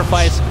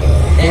sacrifice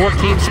for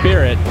Team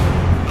Spirit.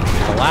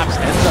 Collapse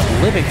ends up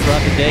living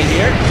throughout the day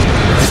here.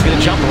 He's going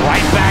to jump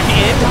right back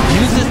in.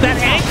 Uses that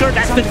anchor.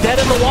 That's the dead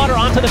in the water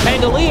onto the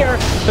Pangolier.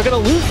 They're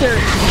going to lose their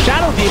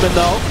Shadow Demon,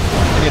 though.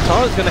 And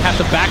Yataro's going to have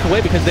to back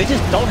away because they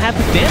just don't have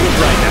the damage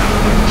right now.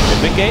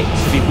 Mickey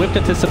to be whipped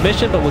into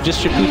submission, but will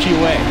just Shukuchi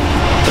away.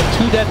 So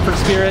 2 dead for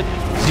Spirit,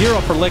 0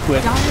 for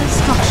Liquid.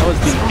 That was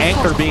the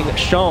anchor being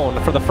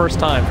shown for the first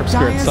time from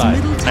Spirit's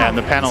side. And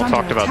the panel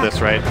talked about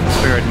this, right?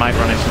 Spirit might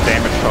run into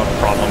damage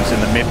problems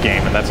in the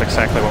mid-game, and that's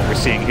exactly what we're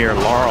seeing here.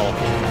 Laurel,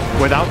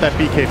 without that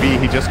BKB,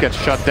 he just gets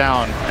shut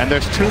down. And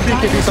there's 2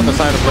 BKBs on the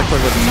side of Liquid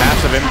with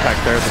massive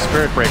impact there. The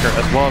Spirit Breaker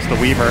as well as the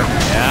Weaver.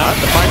 Yeah,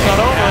 the fight's not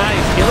over. Yeah,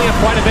 he's healing up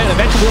quite a bit.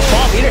 Eventually will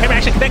fall. Meter him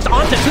actually connects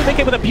onto 2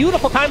 Mickey with a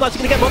beautiful time lapse.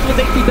 He's going to get most of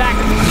his HP back.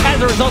 As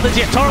a result, as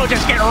Yatoro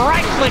just get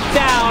right-clicked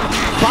down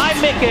by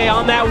Mickey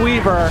on that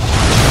Weaver.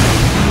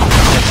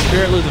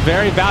 Spirit lose a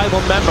very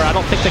valuable member. I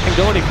don't think they can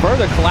go any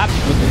further. Collapse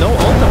with no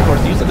ult, of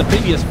course, used in the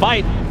previous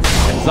fight.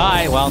 And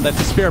Zai, well, that's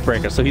a Spirit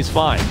Breaker, so he's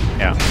fine.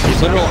 Yeah.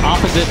 He's literal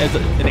opposite as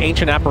an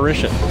ancient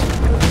apparition.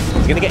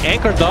 He's gonna get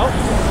anchored though,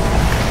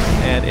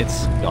 and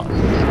it's gone.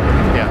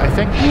 Yeah, I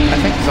think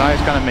Zai's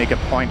gonna make a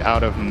point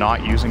out of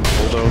not using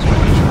bulldoze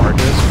when he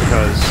charges,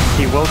 because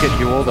he will get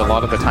Yuled a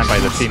lot of the time by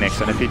the Phoenix,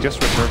 and if he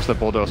just reserves the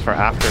bulldoze for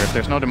after, if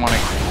there's no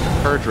demonic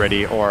purge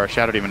ready or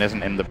Shadow Demon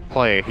isn't in the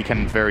play, he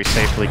can very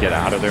safely get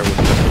out of there with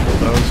just the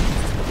bulldoze.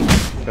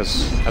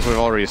 Because, as we've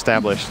already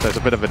established, there's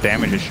a bit of a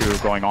damage issue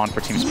going on for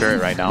Team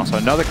Spirit right now. So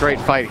another great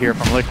fight here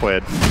from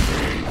Liquid.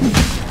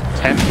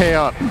 10k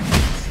up.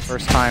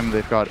 First time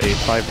they've got a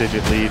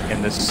 5-digit lead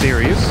in this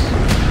series.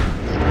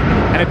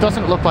 And it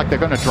doesn't look like they're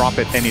going to drop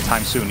it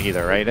anytime soon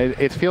either, right?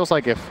 It feels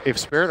like if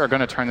Spirit are going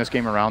to turn this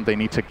game around, they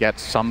need to get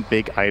some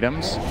big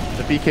items.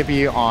 The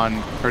BKB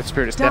on Earth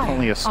Spirit is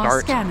definitely a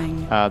start. The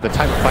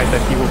type of fight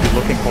that he will be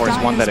looking for is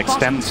one that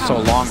extends so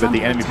long that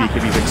the enemy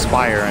BKBs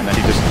expire and that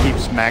he just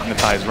keeps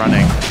Magnetize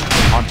running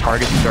on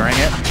targets during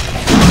it.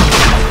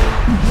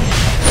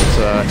 It's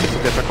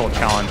a difficult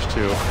challenge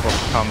to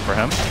overcome for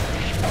him.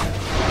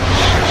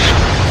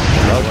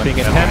 Roach being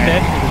attempted.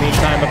 In the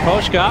meantime,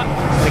 Aposhka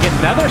going to get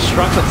another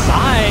struck with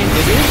Zai.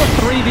 It is a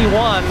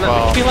 3v1.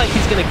 Well, I feel like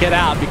he's going to get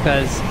out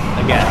because,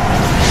 again,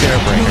 Spirit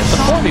Breaker. It's a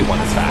 4v1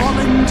 in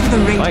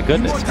fact. My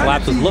goodness,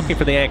 Collapse was looking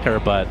for the anchor,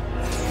 but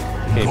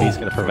KB's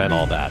going to prevent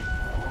all that.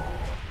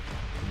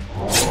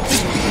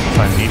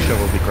 Nisha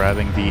will be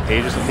grabbing the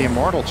Aegis of the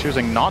Immortal,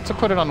 choosing not to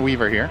put it on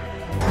Weaver here.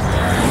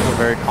 We're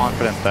very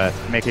confident that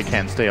Mickey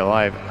can stay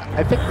alive.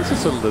 I think this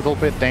is a little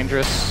bit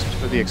dangerous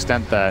to the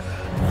extent that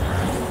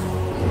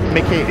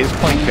Mickey is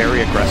playing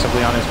very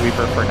aggressively on his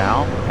Weaver for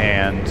now,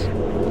 and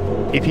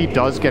if he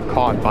does get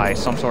caught by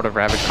some sort of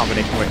Ravage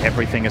combination where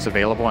everything is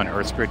available and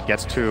Earth Spirit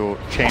gets to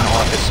chain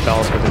all of his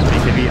spells with his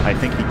BKB, I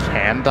think he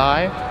can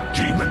die.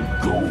 Demon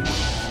go.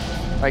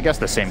 I guess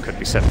the same could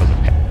be said for the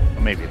pet.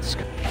 Maybe it's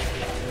good.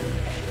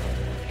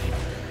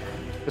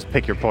 Just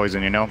pick your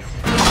poison, you know?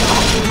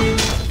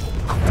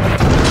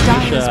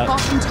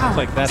 Looks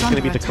like that's going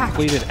to be the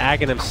completed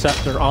Aghanim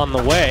Scepter on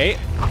the way.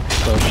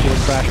 So Shield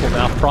Crash will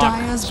now proc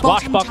Dire's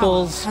bottom tower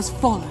Swashbuckles. has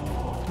fallen.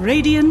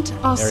 Radiant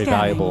are Very scanning.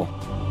 valuable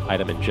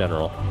item in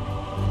general.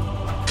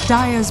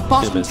 Dire's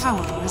bottom Is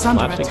tower is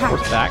under collapsing attack.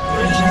 towards back.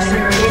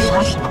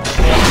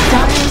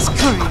 Dire's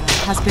courier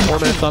has been 4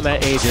 minutes killed. on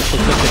that Aegis.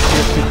 Looks like the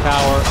tier 2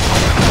 tower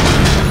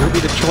will be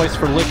the choice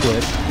for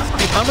Liquid.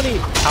 See how many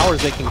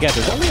towers they can get.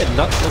 There's only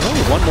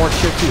one more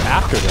tier 2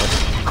 after this.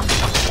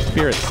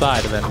 Spirit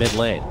side in that mid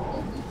lane.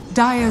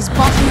 Dire's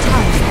bottom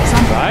tower is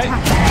under Right.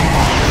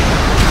 attack.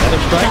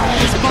 Another strike,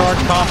 just a charge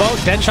combo.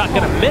 Deadshot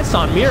gonna miss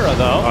on Mira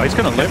though. Oh, he's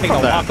gonna live Taking from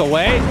a that. walk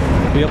away.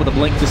 Be able to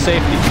blink to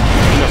safety.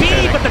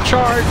 kidding. But the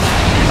charge.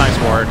 Nice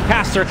ward.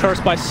 Caster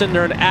cursed by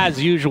Cinder, and as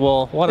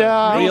usual, what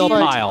a real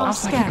Radiant pile. are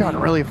Looks like he got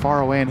scanning. really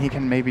far away and he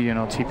can maybe,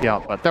 TP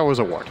out, but there was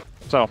a ward.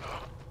 So,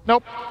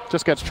 nope.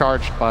 Just gets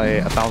charged by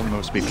a 1,000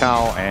 move speed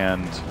cow,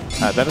 and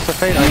that is a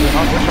fate I do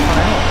not wish upon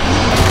anyone.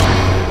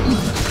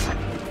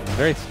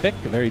 Very thick,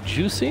 very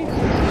juicy.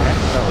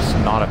 That was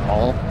not at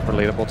all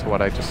relatable to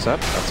what I just said.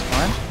 That's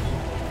fine.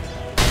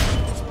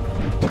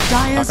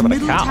 Dire's Talk about a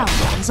middle cow.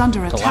 tower is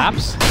under attack.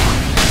 Collapse.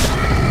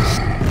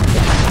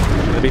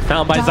 Gonna be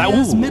found by Zai.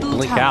 Dire's Ooh, middle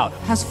blink tower out.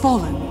 has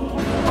fallen.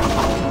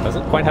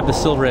 Doesn't quite have the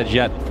silver edge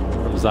yet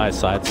from Zai's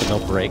side, so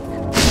no break.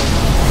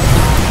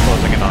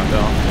 Closing it on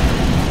though.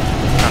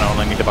 Kind of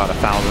only need about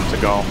 1,000 to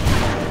go.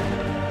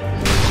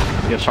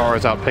 Yashar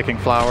is out picking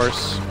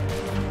flowers.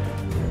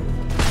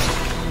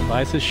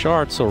 Buys his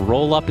shard, so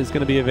roll up is going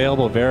to be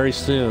available very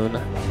soon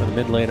for the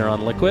mid laner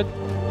on Liquid.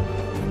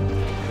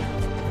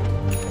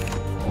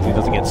 If he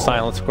doesn't get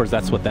silenced, of course,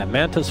 that's what that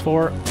Manta's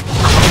for.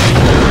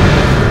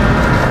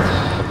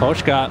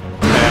 Poshka.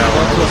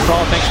 Going to a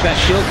sprawl thanks to that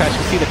shield crash.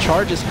 You see the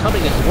charge is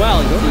coming as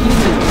well. He's only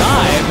using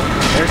dive.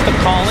 There's the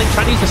calling.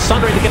 Trying to use the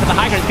Sunray to get to the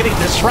high ground. He's getting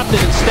disrupted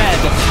instead.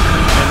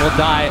 And will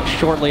die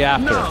shortly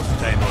after. Now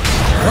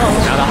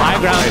the high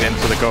ground Right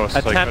into the ghost.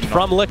 so he attempt couldn't-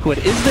 from Liquid.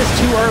 Is this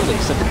too early?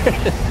 So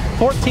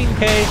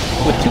 14k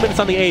with 2 minutes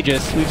on the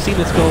Aegis. We've seen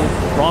this go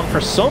wrong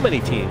for so many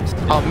teams.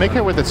 Make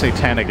it with the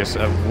Satanic is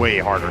a way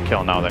harder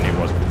kill now than he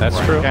was before. That's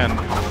true. And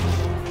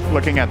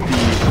looking at the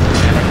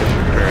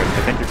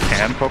I think you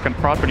can poke and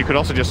prod, but you could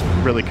also just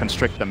really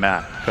constrict the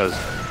map, because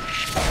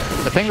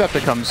the thing that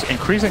becomes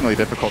increasingly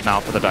difficult now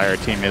for the Dire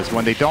team is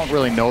when they don't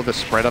really know the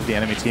spread of the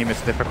enemy team,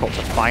 it's difficult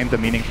to find the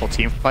meaningful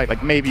team fight.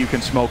 Like maybe you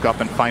can smoke up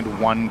and find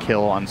one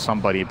kill on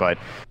somebody, but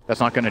that's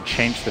not going to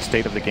change the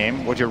state of the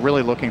game. What you're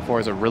really looking for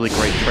is a really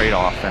great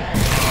trade-off,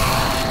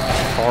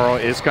 and Toro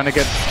is going to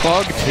get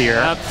bugged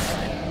here.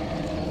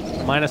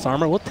 Minus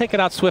armor. We'll take it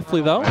out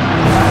swiftly though.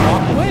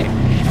 Walk away.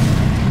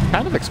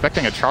 Kind of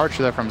expecting a charge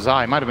there from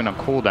Zai. Might have been on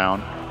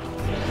cooldown.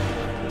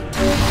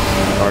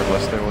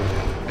 Regardless, they will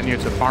continue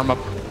to farm up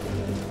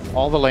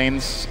all the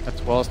lanes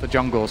as well as the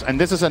jungles. And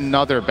this is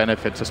another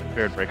benefit to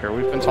Spirit Breaker.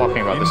 We've been talking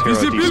about this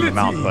hero a decent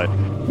amount, but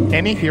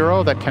any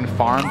hero that can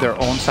farm their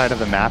own side of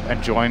the map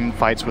and join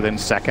fights within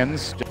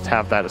seconds, just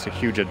have that as a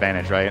huge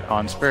advantage, right?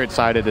 On Spirit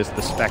side, it is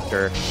the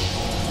Spectre,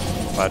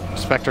 but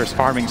Spectre's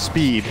farming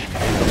speed.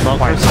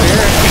 Bunker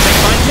Spirit. They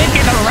find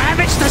Mickey the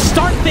Ravage to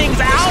start things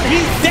out.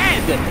 He's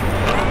dead.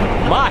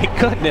 My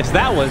goodness,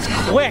 that was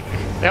quick.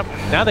 Yep.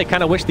 Now they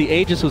kind of wish the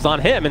Aegis was on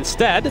him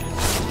instead.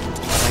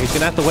 He's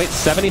going to have to wait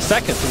 70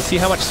 seconds and see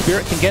how much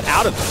Spirit can get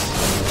out of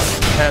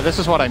this. This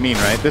is what I mean,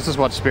 right? This is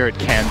what Spirit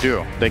can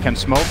do. They can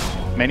smoke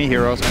many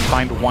heroes and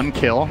find one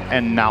kill,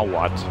 and now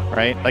what,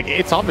 right? Like,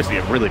 it's obviously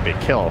a really big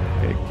kill,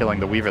 killing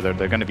the Weaver. They're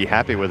going to be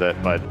happy with it,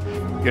 but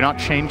you're not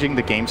changing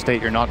the game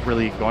state. You're not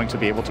really going to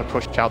be able to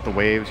push out the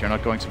waves. You're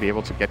not going to be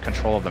able to get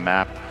control of the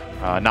map.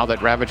 Now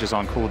that Ravage is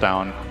on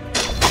cooldown,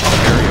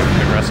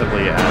 very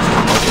aggressively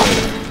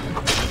as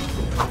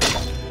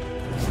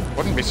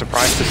wouldn't be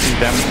surprised to see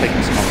them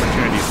taking some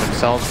opportunities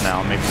themselves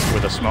now, maybe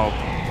with a smoke.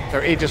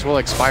 Their Aegis will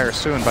expire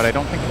soon, but I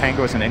don't think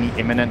Pango is in any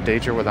imminent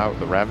danger without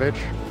the Ravage.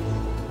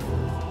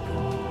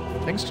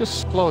 Things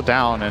just slow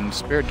down, and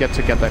Spirit get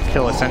that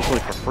kill essentially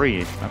for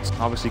free. That's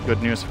obviously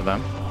good news for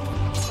them.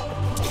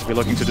 We'll be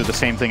looking to do the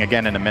same thing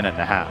again in a minute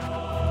and a half.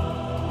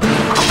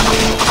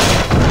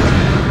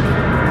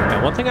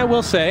 Now, one thing I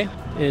will say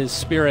is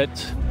Spirit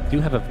do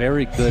have a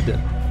very good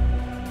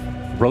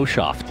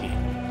Roshoff team.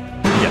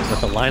 Yes.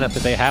 With the lineup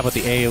that they have with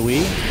the AoE,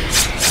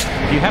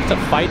 you have to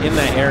fight in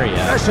that area.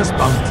 That's just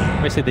bounty.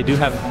 Obviously, they do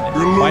have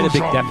quite a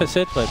big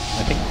deficit, but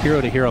I think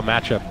hero-to-hero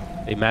matchup,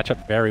 they match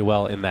up very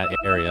well in that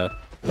area.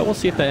 But we'll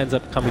see if that ends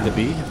up coming to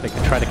be, if they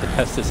can try to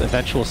contest this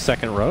eventual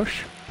second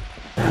Roche.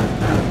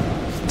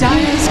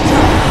 Dire's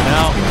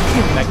Now,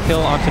 that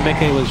kill onto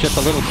Mickey was just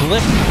a little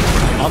blip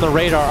on the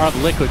radar of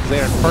Liquid, because they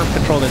are in firm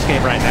control of this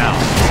game right now.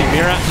 See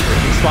Mira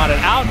spotted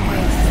out,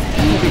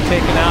 will be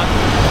taken out.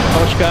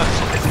 Poshka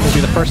will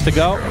be the first to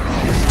go.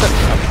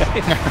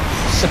 Okay.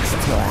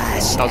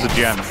 That was a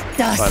gem.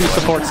 Two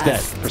supports dead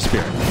for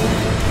Spirit.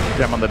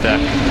 Gem on the deck.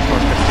 Of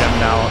course, the gem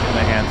now in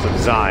the hands of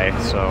Zai,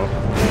 so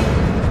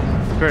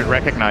Spirit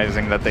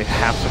recognizing that they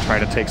have to try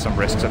to take some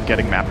risks of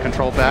getting map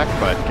control back,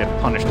 but get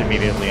punished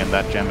immediately, and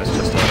that gem is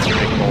just a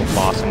big bold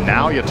loss. And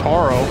now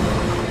Yatoro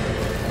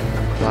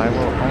I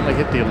will only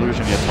hit the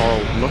illusion.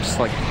 Yatoro looks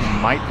like he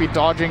might be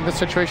dodging the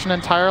situation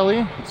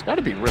entirely. He's got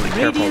to be really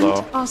careful, though.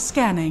 Radiant are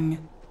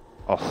scanning.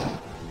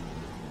 Oh.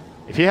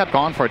 If he had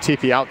gone for a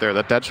TP out there,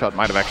 that dead shot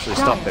might have actually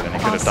stopped it, and he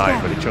could have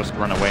died, but he chose to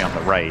run away on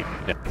the right.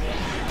 Yeah.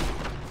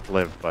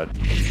 Live, but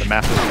the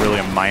map is really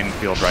a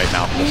minefield right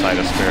now for the side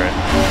of Spirit.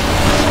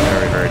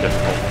 Very, very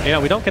difficult. You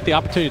know, we don't get the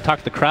opportunity to talk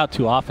to the crowd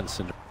too often,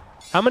 Cinder.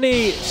 How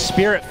many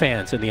Spirit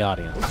fans in the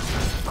audience?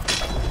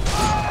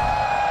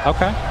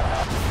 Okay.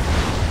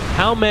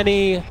 How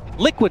many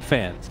Liquid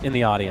fans in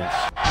the audience?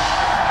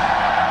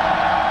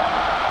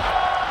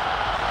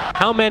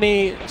 How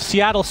many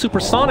Seattle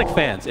Supersonic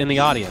fans in the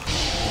audience?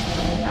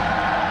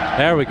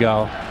 There we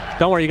go.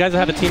 Don't worry, you guys will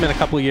have a team in a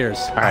couple of years.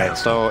 All right,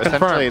 so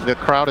essentially the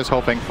crowd is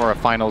hoping for a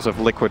finals of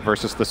Liquid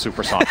versus the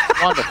Supersonic.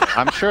 Wonderful.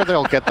 I'm sure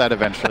they'll get that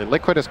eventually.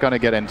 Liquid is going to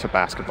get into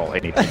basketball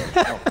anytime.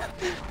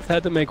 I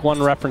had to make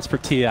one reference for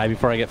TI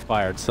before I get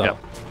fired, so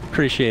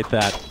appreciate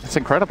that. It's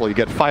incredible. You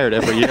get fired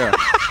every year.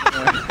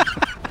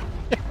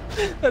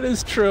 That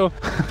is true.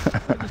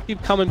 I just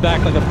keep coming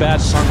back like a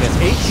bad fungus.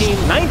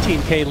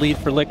 19K lead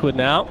for Liquid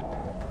now,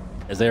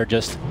 as they're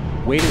just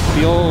waiting for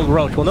the old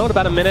Roach. We'll know in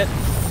about a minute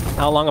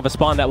how long of a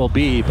spawn that will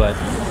be, but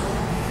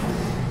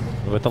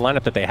with the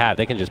lineup that they have,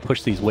 they can just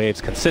push these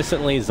waves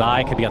consistently.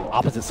 Zai can be on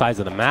opposite sides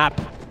of the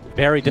map.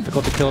 Very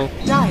difficult to kill,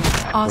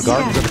 regardless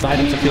of his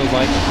items, it feels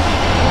like.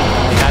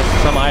 He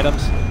has some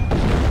items.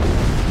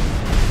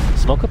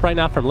 Smoke up right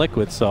now from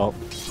Liquid, so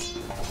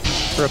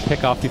for a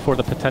pick off before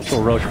the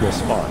potential Roach will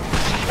spawn.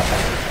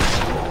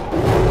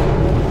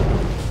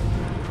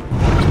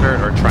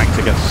 Spirit are trying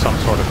to get some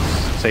sort of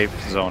safe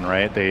zone,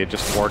 right? They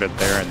just warded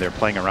there and they're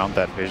playing around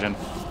that vision.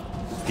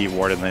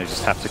 De-ward, and they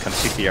just have to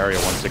concede the area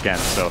once again.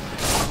 So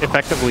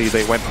effectively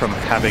they went from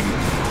having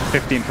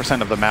 15%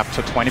 of the map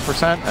to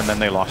 20%, and then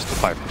they lost to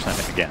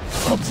 5% again.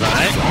 So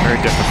very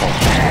difficult.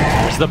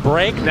 There's the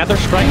break, Nether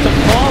Strike to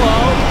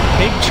follow.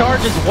 Big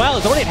charge as well.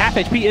 His only at half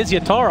HP is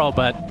Yatoro,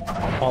 but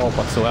no follow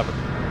whatsoever.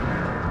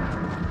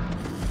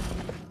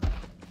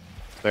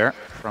 There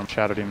from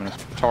Shadow Demon.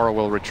 Yatoro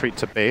will retreat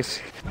to base.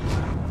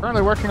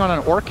 Currently working on an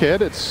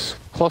Orchid. It's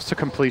close to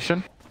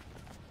completion.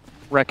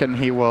 Reckon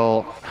he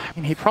will, I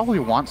mean, he probably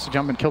wants to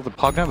jump and kill the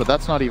Pugna, but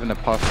that's not even a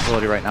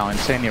possibility right now.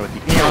 Insania with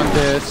the Eon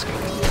Disc.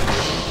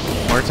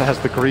 Muerta has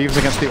the Greaves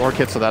against the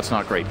Orchid, so that's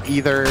not great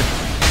either.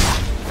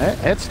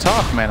 It's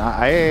tough, man.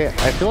 I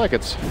feel like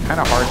it's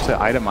kind of hard to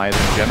itemize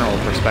in general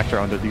for Spectre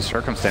under these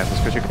circumstances,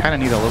 because you kind of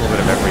need a little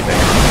bit of everything.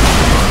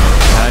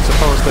 And I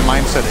suppose the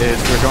mindset is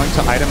we're going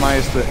to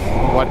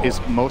itemize what is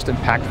most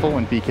impactful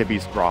when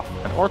BKBs drop.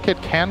 An Orchid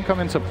can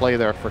come into play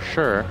there for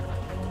sure.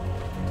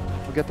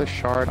 We'll get the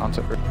shard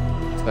onto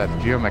that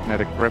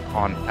geomagnetic grip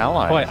on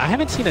Ally. Boy, I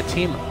haven't seen a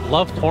team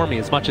love Tormy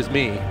as much as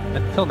me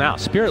until now.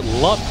 Spirit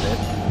loves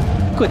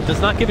it. Good, does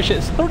not give a shit.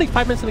 It's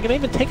 35 minutes in the game. They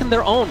haven't taken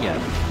their own yet.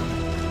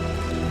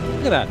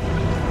 Look at that.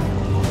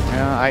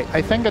 Yeah,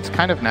 I think it's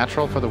kind of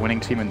natural for the winning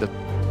team in this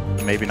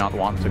maybe not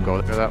want to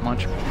go there that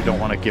much. You don't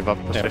want to give up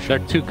position. Yeah,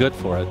 they're too good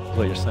for it, is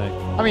what you're saying.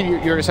 I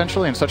mean, you're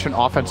essentially in such an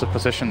offensive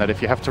position that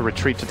if you have to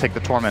retreat to take the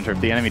Tormentor,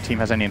 if the enemy team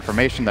has any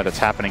information that it's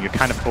happening, you're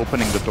kind of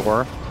opening the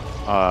door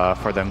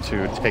for them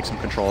to take some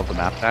control of the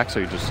map back, so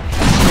you just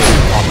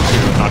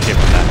not give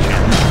them that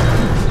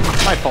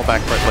chance. Might fall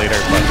back for it later,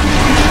 but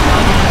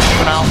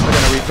for now, we're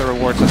going to reap the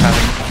rewards of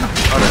having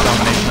utter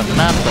domination of the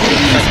map. But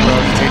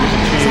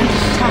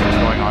what's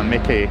going on?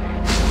 Mickey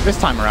this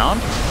time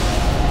around.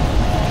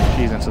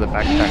 She's into the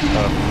backpack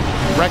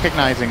of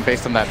recognizing,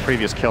 based on that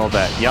previous kill,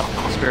 that, yep,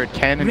 Spirit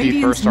can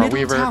indeed burst our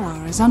Weaver.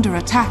 Tower is under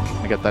attack.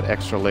 And get that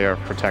extra layer of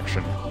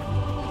protection.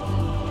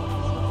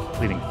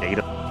 Leading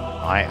data.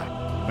 I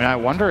mean, I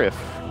wonder if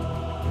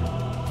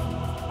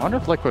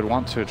Liquid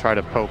want to try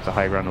to poke the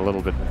high ground a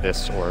little bit with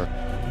this, or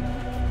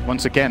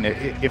once again,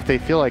 if they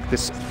feel like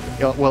this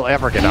will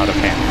ever get out of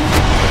hand.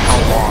 How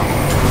long?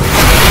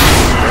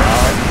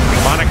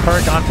 Demonic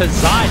Purge onto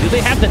Zai. Do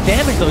they have the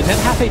damage though? He's at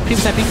half HP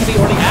with that BKB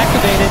already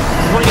activated.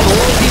 He's running in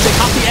loyalty. They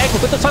caught the egg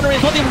with the Sun Ray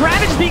as well. The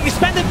Ravage is being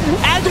expended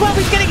as well.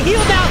 He's getting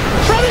healed now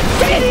from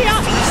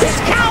Insania. This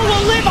cow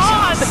will live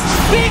on.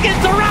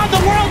 Vegans around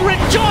the world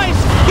rejoice.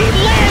 He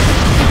lives.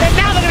 And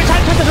now they're going to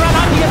try to turn this around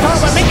onto Yatoro,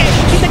 but Mickey,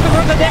 he takes the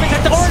brunt of damage.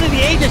 That's already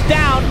the Aegis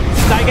down.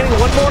 Zai getting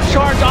one more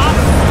charge off.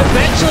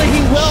 Eventually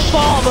he will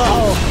fall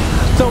though.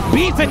 So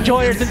beef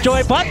enjoyers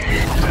enjoy, but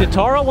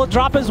Yatoro will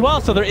drop as well.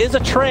 So there is a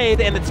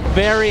trade, and it's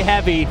very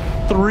heavy.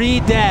 3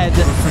 dead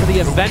for the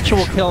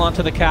eventual kill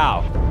onto the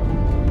cow.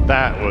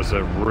 That was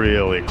a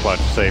really clutch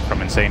save from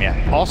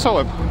Insania. Also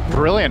a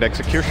brilliant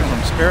execution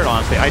from Spirit,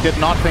 honestly. I did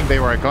not think they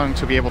were going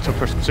to be able to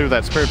pursue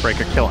that Spirit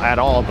Breaker kill at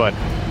all, but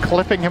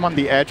clipping him on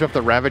the edge of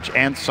the Ravage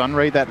and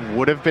Sunray, that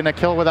would have been a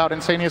kill without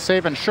Insania's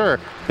save. And sure,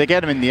 they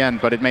get him in the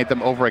end, but it made them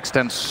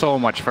overextend so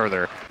much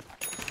further.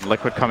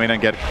 Liquid come in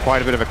and get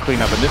quite a bit of a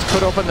cleanup, and this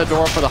could open the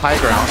door for the high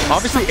ground.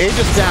 Obviously,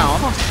 Aegis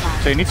down,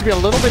 so you need to be a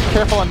little bit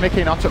careful on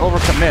Mickey not to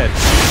overcommit.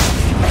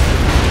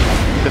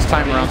 This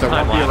time around, there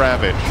won't be a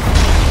Ravage.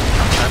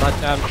 Right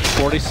down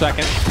 40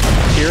 seconds.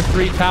 Tier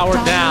 3 tower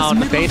down,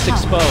 the base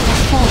exposed.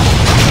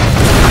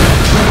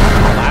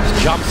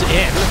 Collapse jumps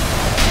in.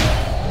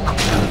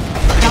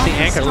 Get the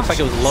anchor, looks like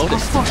it was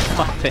Lotus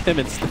to him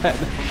instead.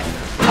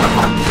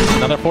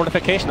 Another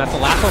fortification, that's the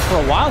last one for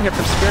a while here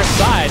from Spirit's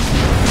side.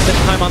 This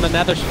time on the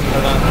Nether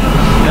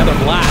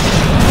Blast.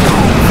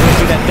 You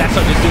see that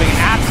Deso just doing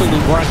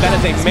absolute work. That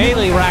is a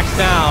melee racks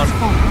down.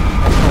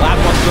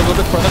 Collapse wants to go a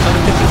little bit further,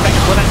 another 15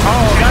 seconds with it.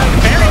 Oh,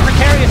 very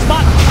precarious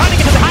spot. Trying to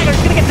get to the Hydra,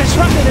 he's going to get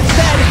disrupted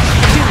instead.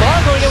 You see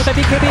Laura going in with that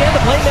BKB and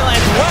the blade mill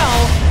as well.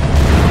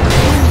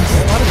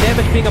 A lot of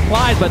damage being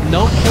applied, but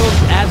no kills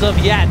as of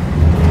yet.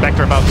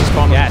 Spectre about to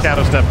spawn with the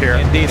Shadow Step here.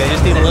 Indeed, they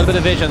just need a little bit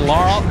of vision.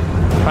 Laurel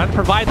trying to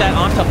provide that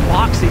onto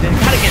Foxy. They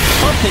gotta get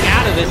something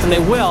out of this, and they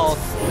will.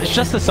 It's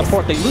just the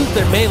support. They lose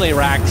their melee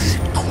racks.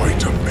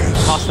 Quite a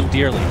mess. Cost them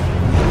dearly.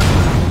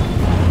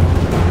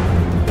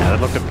 Yeah,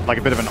 that looked like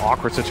a bit of an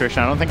awkward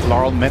situation. I don't think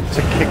Laurel meant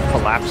to kick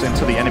Collapse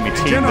into the enemy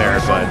team there,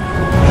 but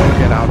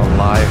get out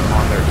alive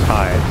on their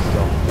tide.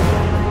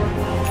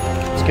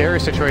 So scary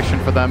situation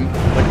for them.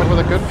 Liquid with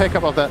a good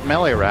pickup of that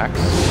melee racks.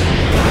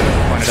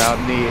 Pointed out,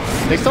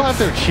 they still have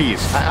their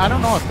cheese. I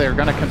don't know if they're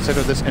going to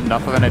consider this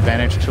enough of an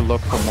advantage to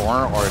look for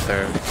more, or if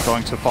they're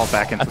going to fall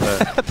back into the...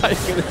 I thought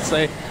you were going to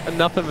say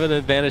enough of an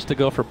advantage to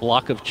go for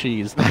block of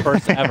cheese, the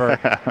first ever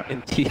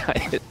in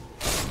TI.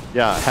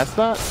 Yeah, has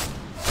that...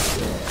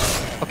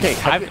 Okay,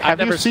 have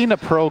you seen a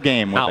pro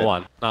game with Not it?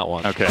 one.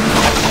 Okay.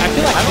 I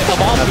feel like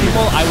of all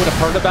people, I would have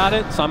heard about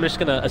it, so I'm just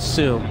going to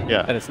assume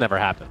that it's never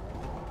happened.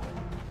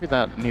 Maybe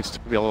that needs to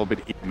be a little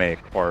bit make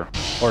or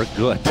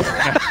good.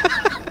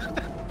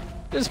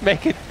 Just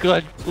make it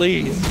good,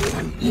 please.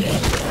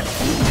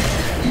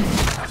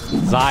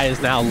 Zai is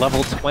now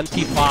level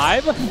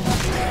 25. Yep.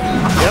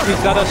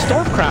 He's got a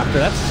Stormcrafter.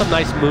 That's some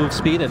nice move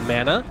speed and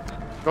mana.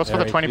 Goes for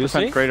the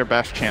 20% greater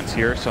bash chance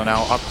here, so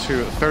now up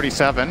to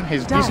 37.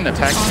 He's decent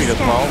attack speed as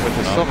well with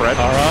his Silver Edge.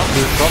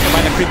 He's broken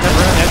by the creep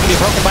member, and he's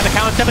broken by the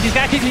counter step, but he's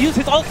actually use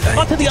his ult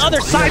onto the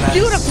other side.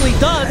 Beautifully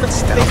done! They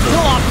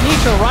kill off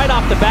Nisha right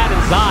off the bat, and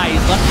Zai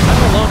is left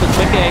alone with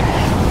Mickey.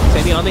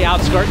 Standing on the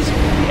outskirts.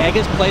 The egg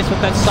is placed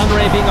with that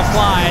Sunray being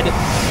applied.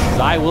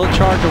 Zai will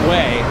charge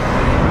away.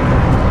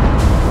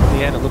 In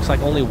the end, it looks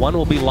like only one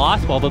will be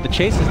lost, although the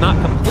chase is not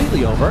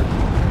completely over.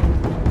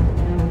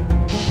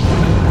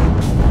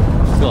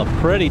 Still a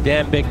pretty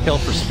damn big kill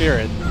for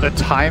Spirit. The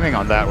timing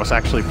on that was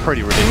actually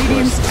pretty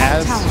ridiculous.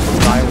 As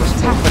Zai was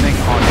opening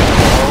on his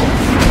wall,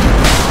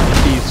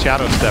 he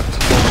Shadow Stepped over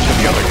to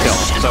the other kill.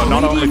 So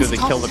not only did they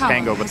kill the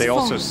Tango, but they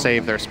also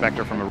saved their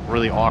Spectre from a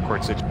really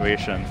awkward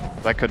situation.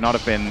 That could not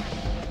have been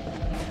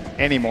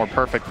any more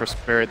perfect for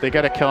Spirit. They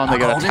get a kill and they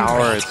get a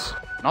tower. It's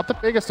not the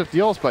biggest of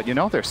deals, but you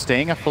know, they're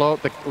staying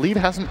afloat. The lead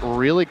hasn't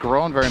really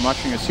grown very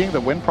much, and you're seeing the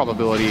win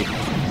probability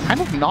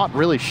kind of not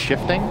really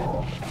shifting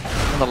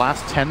in the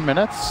last 10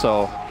 minutes,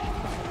 so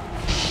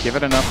give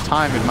it enough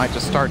time, it might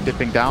just start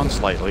dipping down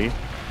slightly.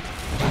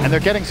 And they're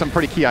getting some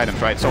pretty key items,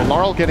 right? So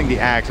Laurel getting the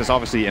axe is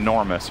obviously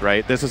enormous,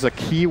 right? This is a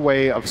key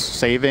way of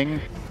saving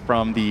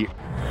from the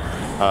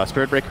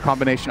Spirit Breaker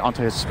combination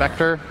onto his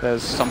Spectre.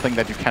 There's something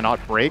that you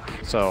cannot break,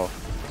 so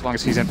as long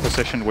as he's in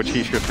position, which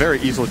he should very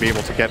easily be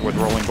able to get with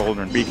Rolling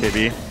Boulder and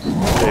BKB,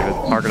 David,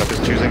 target of his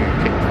choosing,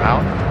 and kick him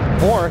out.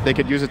 Or they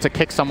could use it to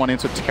kick someone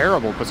into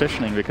terrible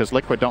positioning because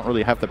Liquid don't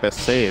really have the best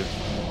save.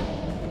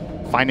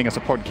 Finding a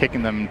support and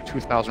kicking them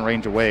 2,000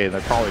 range away,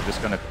 they're probably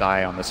just going to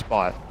die on the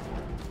spot.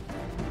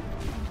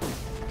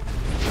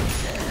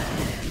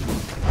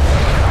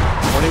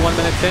 41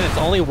 minutes in, it's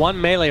only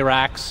one melee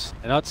racks.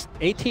 I know it's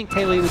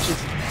 18k lead, which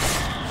is,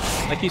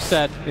 like you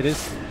said, it is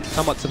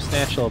somewhat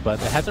substantial,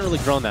 but it hasn't really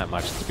grown that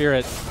much.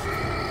 Spirit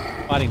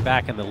fighting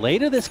back, and the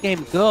later this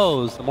game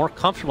goes, the more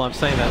comfortable I'm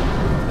saying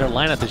that their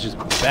lineup is just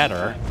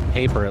better,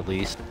 paper at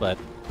least, but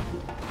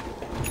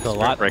a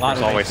lot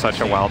Breaker's always such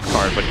a wild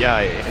card, but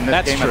yeah, in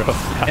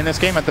this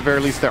game at the very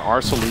least there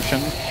are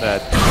solutions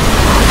that...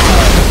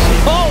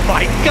 Oh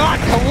my god,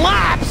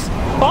 Collapse!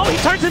 Oh, he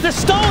turns into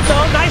stone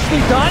though, nicely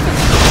done!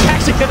 He's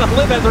actually gonna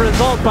live as a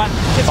result, but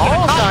it's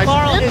gonna cost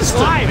Laurel his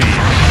life!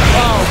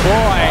 Oh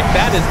boy,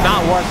 that is not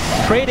worth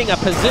trading a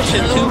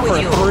position 2 for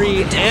a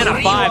 3 and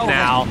a 5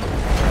 now.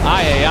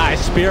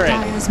 Spirit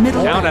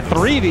down to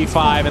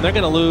 3v5, and they're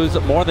gonna lose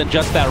more than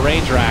just that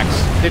range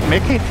racks. Did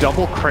Mickey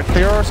double crit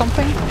there or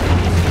something?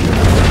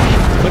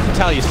 Couldn't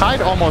tell you.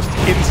 Tide almost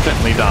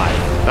instantly died.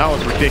 That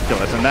was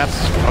ridiculous, and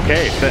that's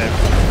okay.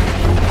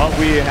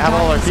 We have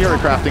all our theory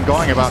crafting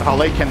going about how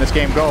late can this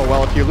game go.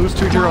 Well, if you lose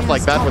 2 heroes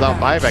like that without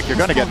buyback, you're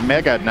going to get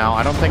mega'd now.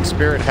 I don't think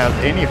Spirit has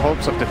any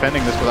hopes of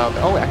defending this without...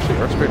 Oh,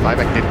 actually, Earth Spirit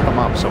buyback did come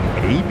up, so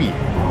maybe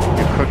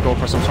you could go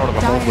for some sort of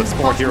a hold with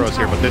 4 heroes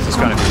here, but this is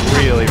going to be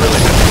really,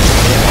 really difficult.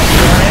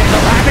 There is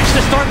the Ravage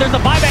to start. There's the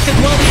buyback as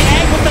well. The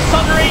egg with the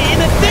Sunray. In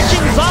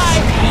addition, Zai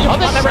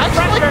on the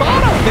refresher.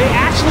 They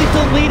actually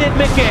deleted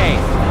Mickey.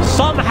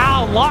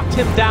 Somehow locked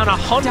him down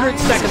 100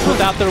 seconds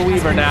without their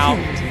Weaver now.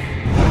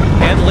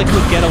 And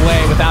Liquid get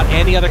away without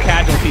any other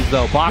casualties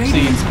though.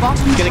 Boxy is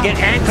going to get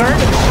anchored.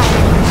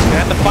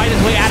 Gonna have to fight his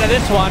way out of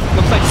this one.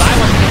 Looks like Zai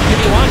wants to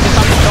continue on. Just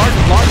off the charge.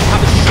 Large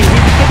competition.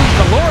 Continues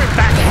the lure. In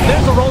fact,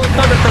 there's a rolling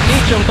thunder from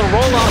Nietzsche with a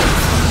roll-up.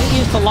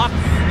 Continues to lock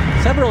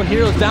several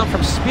heroes down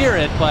from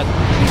Spirit, but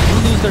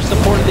we lose their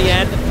support at the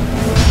end.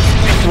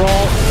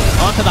 Roll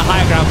onto the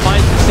high ground,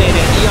 finds Insane,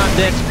 and Eon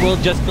Dix will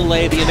just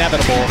delay the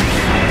inevitable.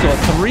 So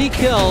 3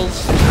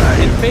 kills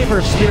in favor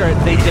of Spirit.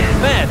 They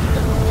defend.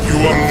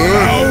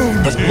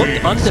 But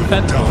looked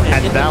undefendable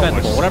and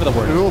indefensible, whatever the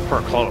word is.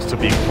 Super close to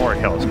being 4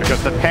 kills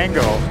because the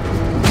Pango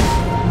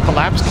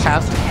Collapse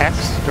cast Hex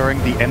during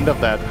the end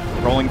of that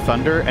Rolling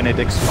Thunder, and it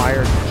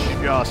expired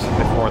just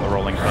before the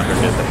Rolling Thunder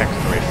did the Hex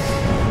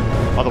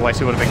duration. Otherwise,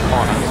 he would have been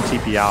caught on his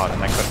TP out,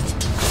 and that could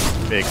have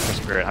been big for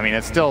Spirit. I mean,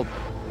 it's still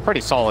pretty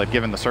solid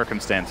given the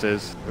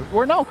circumstances.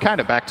 We're now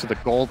kind of back to the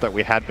gold that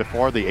we had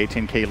before the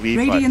 18k lead,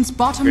 Radiant's but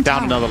bottom you're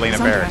down tower another lane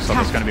of is under barracks, so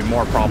there's attack. going to be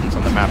more problems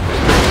on the map for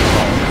Spirit as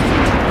well.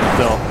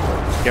 Still,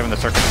 given the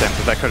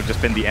circumstances, that could have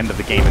just been the end of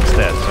the game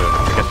instead, so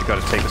I guess you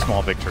got to take the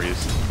small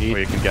victories where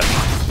you can get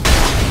them.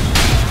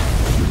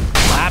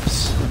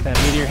 Collapse with that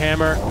Meteor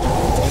Hammer.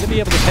 Going to be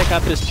able to take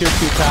out this tier 2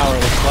 tower,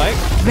 looks like.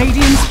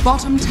 Radiant's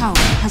bottom tower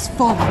has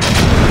fallen.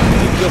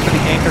 Need to go for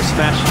the anchor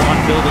smash on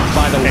buildings,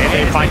 by the way.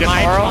 They find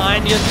Yatoro.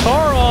 Find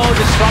Yatoro.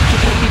 Disruption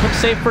to keep him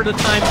safe for the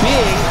time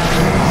being.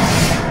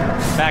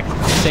 In fact,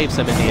 saves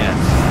him in the end.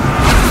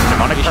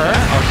 Demonic Curse.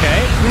 Okay.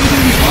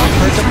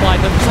 Curse applied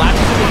to him.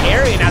 Collapses in the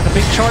area. Now the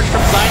big charge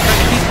from Zai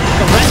trying to keep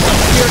the rest of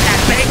Spirit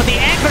at bay. But the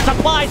anchor's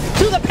applied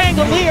to the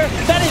Pangolier.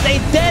 That is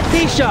a dead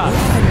Nisha.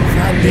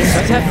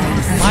 Does have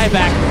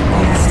buyback.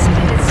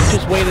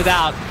 Just waited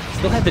out.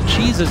 Still had the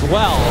cheese as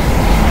well.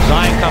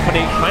 Zai and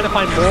company trying to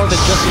find more than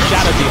just the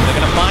Shadow Demon. They're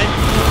going to find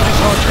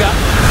Torchka.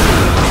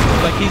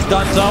 Looks like he's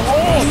done so.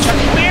 Oh,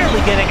 just barely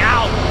getting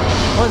out.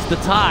 Was the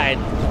tide.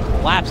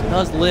 Collapse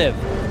does live.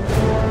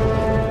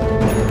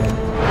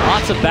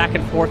 Lots of back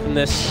and forth in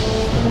this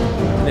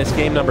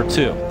game number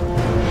 2.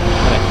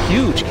 But a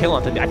huge kill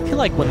on the. I feel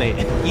like when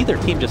either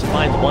team just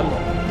finds one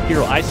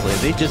hero isolated,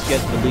 they just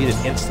get deleted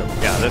instantly.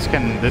 Yeah, this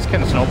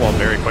can snowball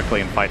very quickly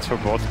in fights for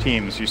both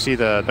teams. You see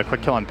the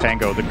quick kill on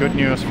Pango. The good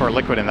news for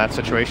Liquid in that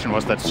situation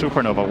was that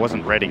Supernova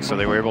wasn't ready, so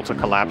they were able to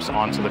collapse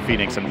onto the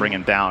Phoenix and bring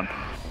him down.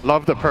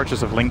 Love the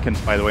purchase of Linken's,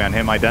 by the way, on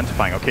him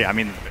identifying, okay, I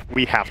mean,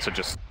 we have to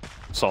just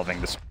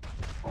solving this.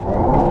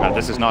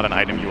 This is not an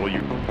item you will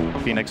use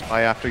Phoenix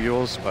buy after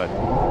Yules, but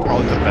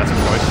probably the best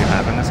choice you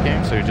have in this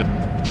game, so you just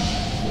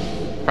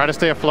try to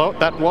stay afloat.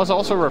 That was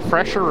also a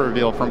refresher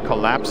reveal from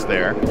Collapse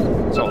there.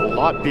 So a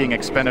lot being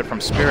expended from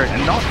Spirit,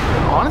 and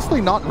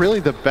honestly not really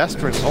the best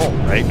result,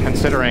 right?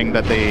 Considering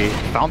that they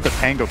found the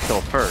Pango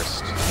kill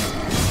first.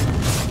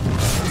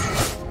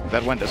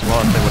 That went as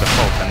well as they would have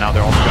hoped, and now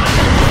they're also going to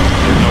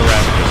there's no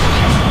Ravages.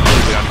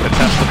 Completely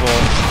uncontestable.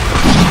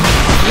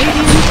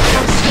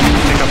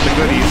 Pick up the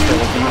goodies. There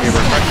will be a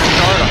refresher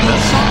card on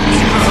this.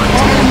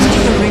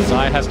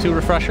 Zai has 2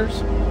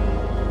 refreshers.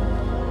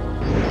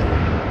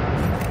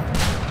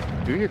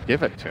 Who you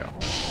give it to?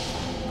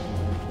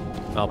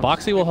 Now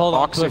Boxy will hold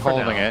on to Boxy it for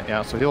holding now. it,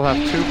 yeah. So he'll have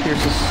 2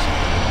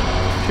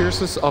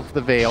 Pierces of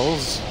the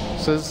Veils.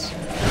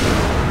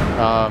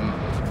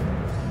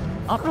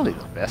 Not really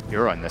the best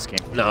hero in this game.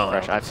 No,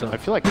 I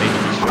feel like maybe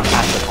he should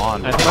pass it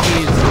on. I think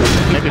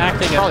he's Maybe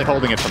acting probably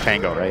holding it for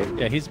Pango, right?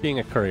 Yeah, he's being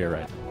a courier,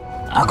 right?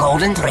 A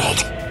golden thread.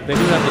 They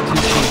do have the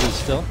 2 cheeses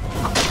still.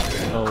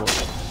 So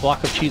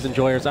block of cheese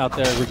enjoyers out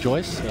there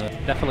rejoice.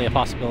 Definitely a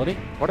possibility.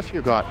 What if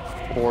you got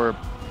 4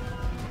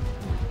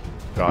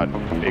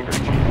 bigger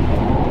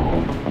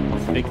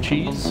cheese? Big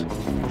cheese.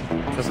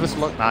 Does this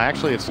look? Nah,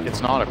 actually,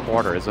 it's not a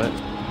quarter, is it?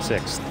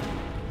 1/6.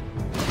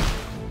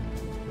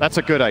 That's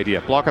a good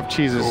idea. Block of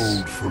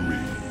cheeses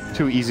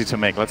too easy to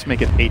make. Let's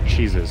make it 8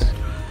 cheeses.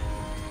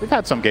 We've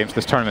had some games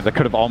this tournament that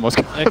could have almost.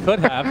 It could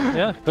have.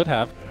 Yeah, could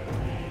have.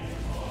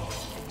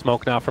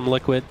 Smoke now from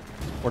Liquid,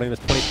 supporting this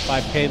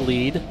 25k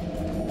lead.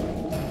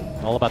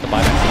 All about the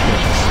buyback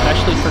situation,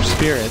 especially for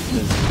Spirit,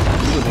 because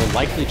Liquid will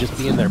likely just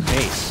be in their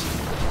base.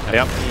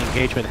 Yep. The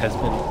engagement has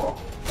been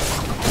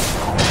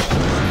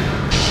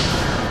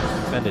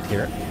defended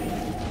here.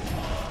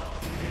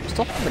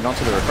 Still holding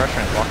onto the refresher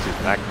and Boxy's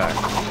backpack.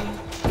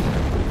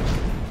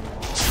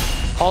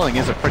 Calling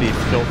is a pretty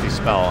filthy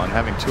spell, and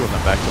having 2 of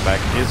them back to back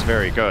is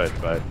very good,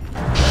 but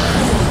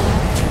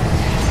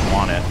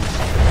want it.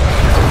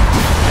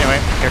 Anyway,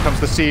 here comes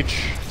the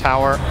siege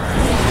tower.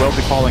 We'll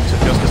be falling to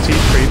just the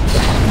siege creeps.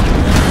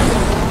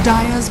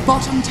 Dire's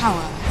bottom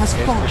tower has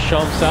To fallen. show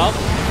himself.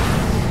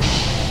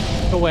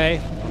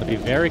 Away. To be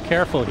very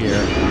careful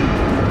here.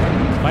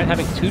 Despite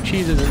having 2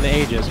 cheeses in the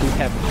Aegis, we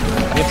have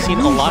seen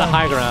a lot of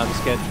high grounds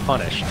get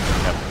punished.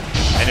 Yep.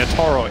 And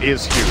Yatoro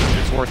is huge.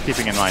 It's worth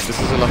keeping in mind. This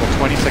is a level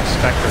 26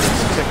 Spectre.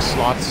 It's 6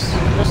 slots.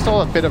 There's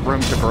still a bit of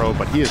room to grow,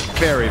 but he is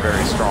very,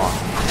 very strong.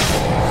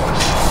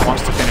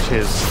 Wants to finish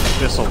his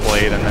Abyssal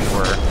Blade, and then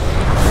we're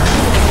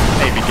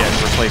maybe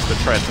replace the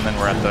treads, and then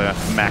we're at the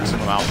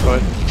maximum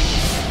output.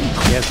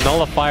 He has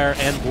Nullifier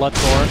and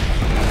Bloodthorn.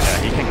 Yeah,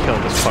 he can kill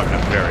this Pugna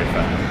very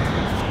fast.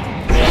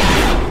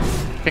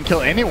 can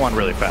kill anyone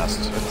really fast,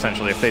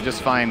 essentially, if they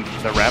just find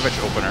the Ravage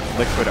opener.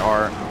 Liquid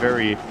are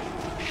very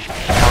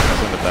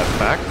cognizant of that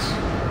fact.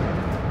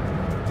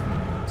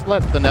 Let's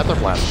let the Nether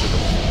Blast do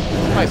this.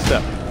 Nice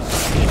step.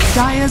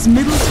 Dire's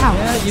middle tower.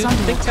 Yeah, is you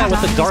under think that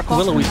attack. with the Dark Dire's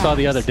Willow we bottom saw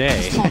the tower other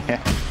day. is falling.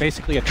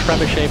 Basically a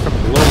trebuchet from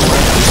below.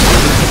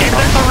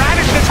 There's the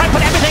Ravage gonna try to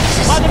put everything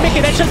on the Mickey.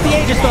 That's just the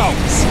Aegis though.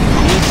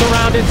 He's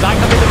surrounded. Zai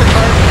coming to the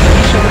turret.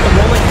 Anisha with the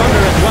Rolling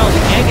Thunder as well.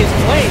 The egg is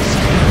placed.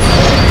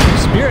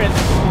 Spirit,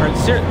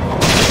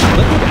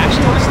 Liquid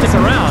actually want to stick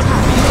around.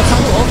 He used a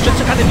couple ults just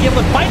to kind of be able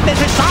to fight this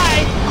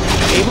aside.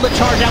 Able to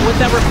charge out with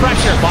that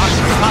refresher. Box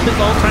pop his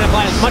ult, trying to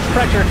apply as much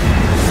pressure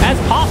as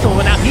possible,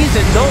 but now he's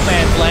in no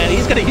man's land.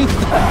 He's going to use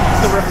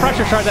the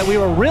refresher shard that we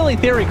were really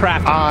theory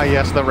crafting. Ah,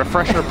 yes, the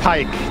refresher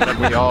pike that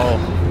we all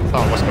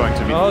thought was going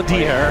to be. Oh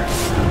dear.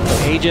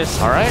 Aegis,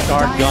 all right,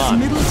 guard Dire's gone.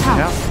 middle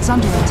tower is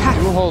under attack.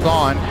 Do hold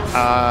on.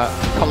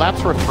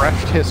 Collapse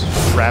refreshed his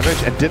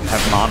Ravage and didn't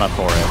have mana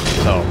for it,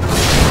 so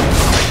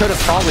it could have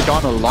probably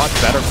gone a lot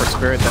better for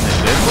Spirit than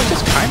it did, which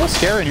is kind of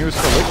scary news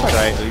for Liquid,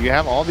 right? You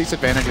have all these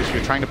advantages,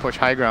 you're trying to push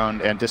high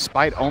ground, and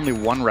despite only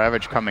one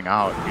Ravage coming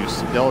out, you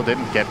still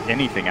didn't get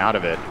anything out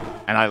of it.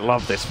 And I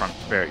love this from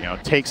Spirit, you know,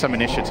 take some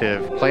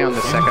initiative, play on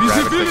the second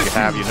Ravage that you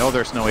have, you know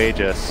there's no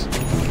Aegis.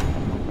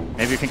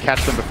 Maybe you can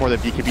catch them before the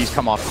BKBs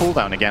come off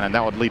cooldown again, and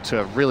that would lead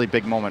to a really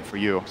big moment for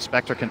you.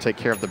 Spectre can take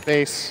care of the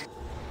base.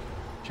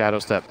 Shadow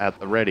Step at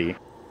the ready.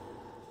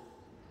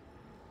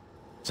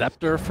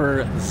 Scepter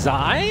for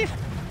Zai.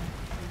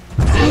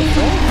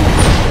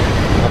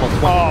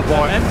 Oh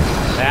boy.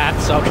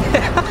 That's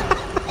okay.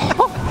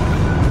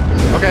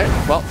 Okay,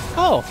 well,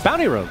 Oh,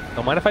 bounty room.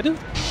 Don't mind if I do.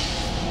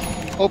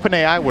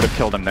 OpenAI would have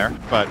killed him there,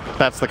 but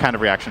that's the kind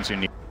of reactions you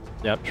need.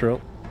 Yep,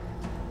 true.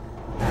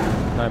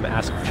 Time to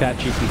ask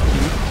ChatGPT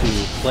to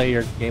play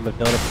your game of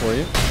Dota for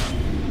you.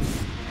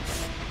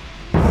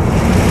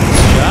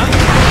 Yeah.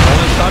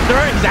 Rolling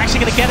Thunder. He's actually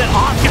going to get it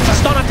off. Gets a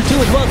stun onto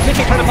 2 as well.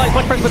 Nicky trying to apply as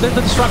much pressure, but there's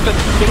the Destruction.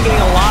 Getting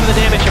a lot of the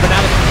damage here, but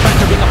now the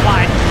pressure being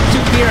applied to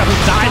Mira, who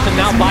dies and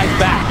now buys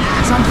back.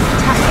 Is under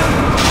attack.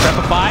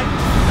 Prepify.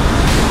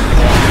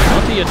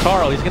 Onto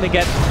Yatoro. He's going to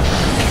get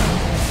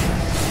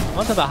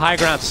onto the high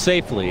ground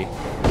safely.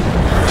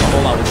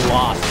 Cola was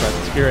lost, but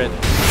Spirit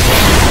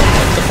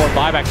support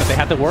buyback that they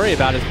had to worry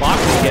about. His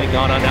box is getting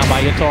gone on now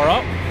by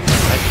Yatoro.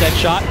 Nice dead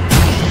shot.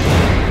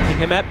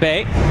 Keeping him at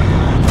bay.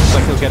 Looks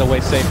like he'll get away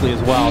safely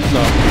as well,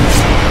 so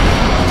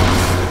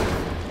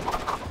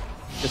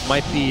this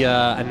might be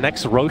a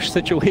next Roche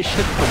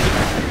situation.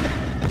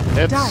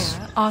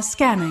 Dire are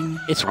scanning.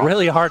 It's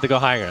really hard to go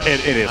higher.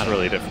 It is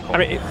really difficult. I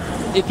mean,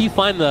 if you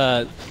find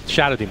the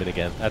Shadow Demon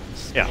again,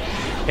 that's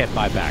can't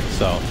buy back.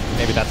 So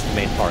maybe that's the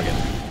main target.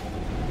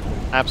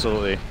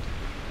 Absolutely.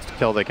 It's a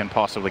kill they can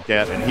possibly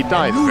get, and he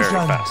dies very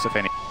fast, if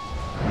any.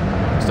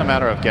 It's a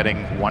matter of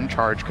getting one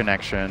charge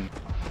connection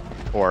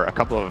or a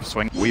couple of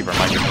swing. Weaver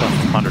might just come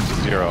from 100 to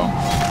 0.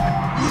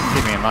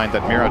 Keeping in mind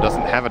that Mira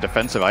doesn't have a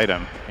defensive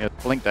item. He has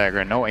Blink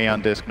Dagger, no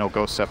Aeon Disc, no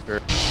Ghost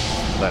Scepter.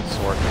 That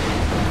sort.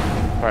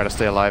 Try to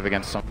stay alive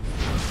against some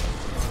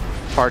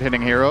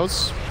hard-hitting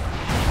heroes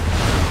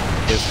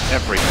is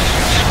everything.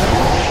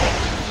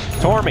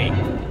 Tormy,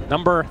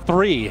 number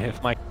 3,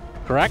 if my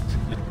correct.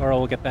 Carl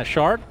will get that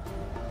shard.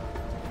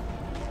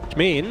 Which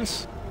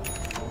means,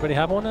 everybody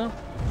have one now?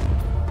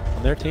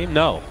 On their team?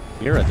 No,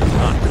 Mira does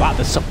not. Wow,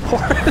 the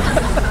support.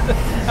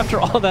 After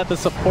all that, the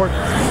support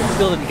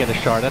still didn't get a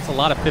shard. That's a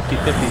lot of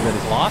 50-50 that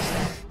is lost.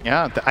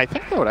 Yeah, I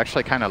think they would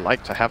actually kind of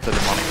like to have the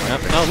demonic.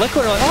 Yep. No,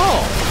 Liquid are like,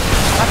 oh,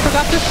 I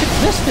forgot this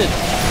existed.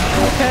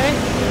 Okay.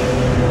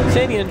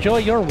 Zany, enjoy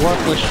your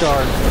worthless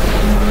shard.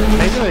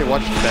 Maybe they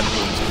watched Dead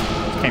Wounds.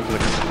 Came to the.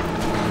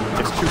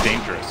 It's too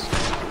dangerous.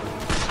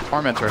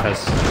 Tormentor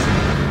has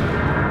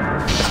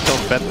killed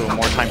Bethu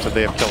more times than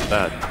they have killed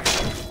that.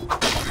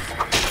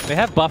 They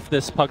have buffed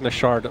this Pugna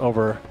shard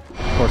over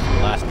the course of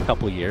the last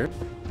couple of years.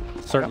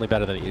 Certainly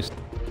better than it used to.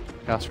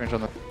 Chaos Range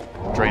on the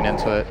drain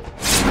into it.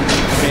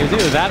 I mean, it's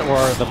either that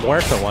or the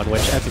Muerta one,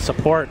 which as a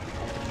support.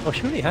 Oh,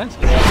 she already has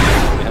it.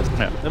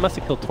 Yeah. They must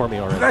have killed Tormy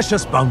already.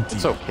 Precious bounty.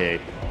 It's okay.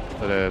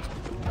 Or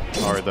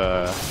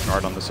the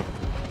guard on the support.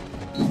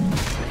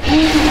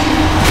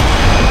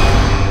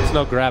 It's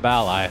no grab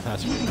ally.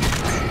 That's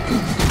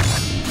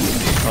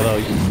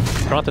although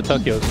Toronto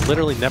Tokyo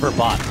literally never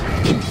bought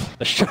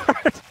the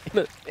shard in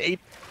the 8.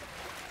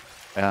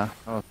 Yeah.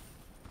 Oh.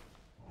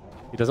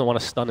 He doesn't want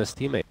to stun his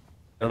teammate.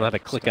 I don't know how to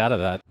click out of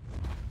that.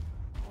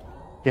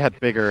 He had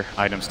bigger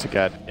items to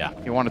get. Yeah.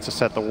 He wanted to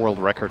set the world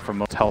record for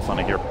most health on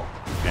a hero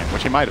game,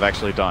 which he might have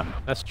actually done.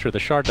 That's true. The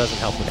shard doesn't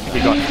help with He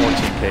got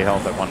 14k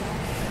health at one.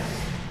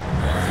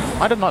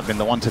 Might have not been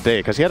the one today,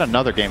 because he had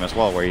another game as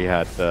well where he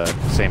had the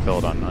same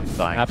build on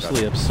dying.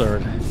 Absolutely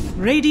absurd.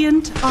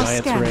 Radiant are Giant's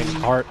scanning. Ring,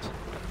 Heart,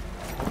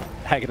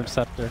 Aghanim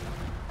Scepter.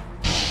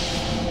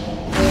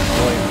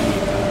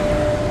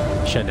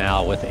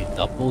 Chanel with a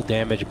double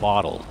damage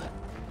bottle.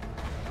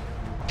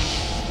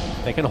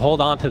 They can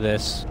hold on to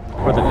this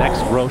for the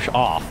next Roche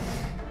off.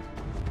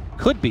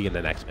 Could be in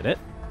the next minute.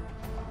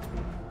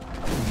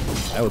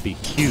 That would be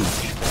huge.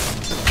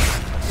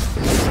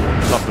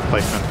 Love the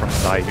placement from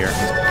Zai here.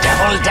 He's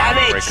Double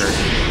damage! breaker,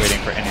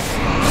 waiting for anything.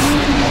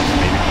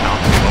 Maybe now.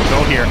 We'll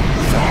go here.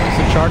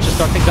 Some charge to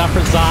start things out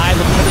for Zai.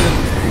 Looking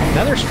for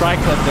another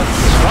strike, but the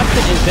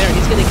disruption is there.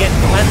 He's going to get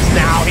cleansed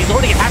now. He's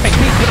already at half HP.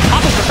 He's going to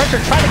pop his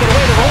pressure, trying to get away.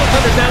 The Rolling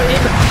Thunder's now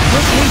in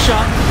with Misha.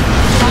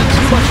 Not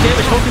too much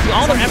damage, focusing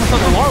all their efforts on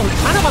the Laurel, who's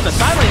kind of on the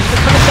sideline. He's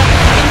been trying to step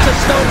into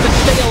stone to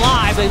stay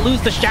alive. They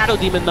lose the Shadow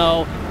Demon,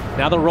 though.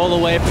 Now the roll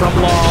away from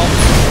Laurel,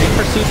 being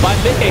pursued by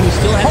Mickey, who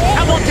still has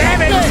double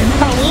damage.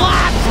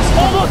 Collapse,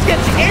 almost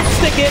gets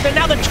instigated, and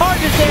now the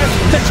charge is there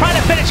to try to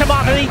finish him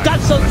off, and he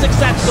does so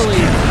successfully.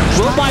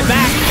 Will buy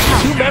back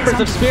two members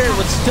of Spirit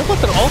with still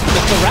with their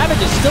ultimates. The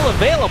Ravage is still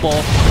available.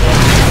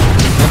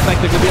 Looks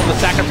like they're going to be able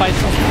to sacrifice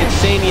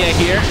Insania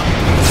here.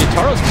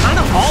 Yataro's kind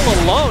of all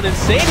alone.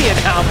 Insania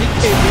now.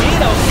 BKB,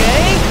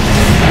 okay?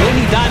 Will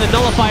he die? The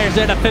nullifier's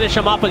there to finish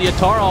him up with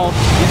Yataro.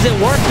 Is it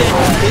worth it?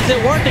 Is it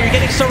worth it? You're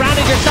getting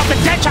surrounded yourself with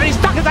Deadshot. He's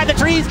stuck inside the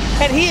trees,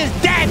 and he is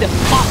dead.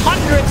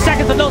 100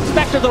 seconds of no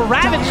Spectre. The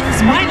Ravage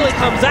finally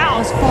comes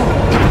out.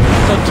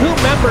 So two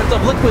members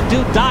of Liquid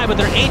do die, but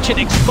they're ancient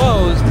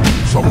exposed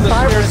from the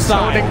Spirit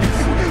side.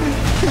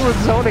 He was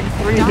zoning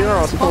 3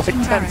 heroes for like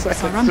 10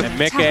 seconds. And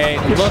Mickey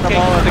looking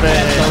to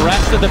get the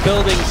rest of the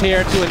buildings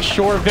here to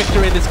ensure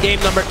victory in this game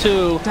number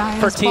 2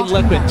 for Team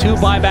Liquid. 2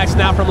 buybacks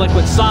now from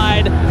Liquid's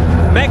side.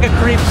 Mega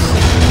creeps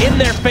in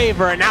their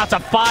favor, and now it's a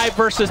 5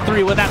 versus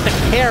 3 without the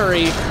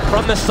carry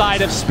from the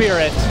side of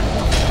Spirit.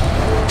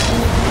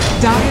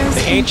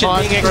 The Ancient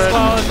being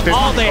exposed,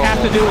 all they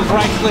have to do is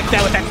right-click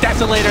that with that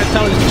Desolator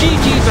until his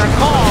GGs are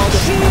called.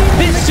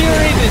 This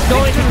series is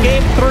going to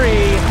Game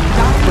 3,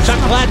 which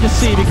I'm glad to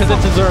see because it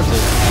deserves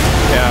it.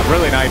 Yeah,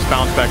 really nice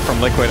bounce back from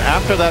Liquid.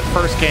 After that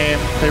first game,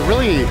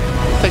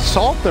 they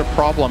solved their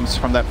problems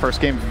from that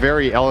first game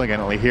very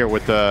elegantly here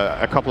with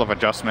a couple of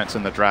adjustments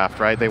in the draft,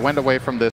 right? They went away from this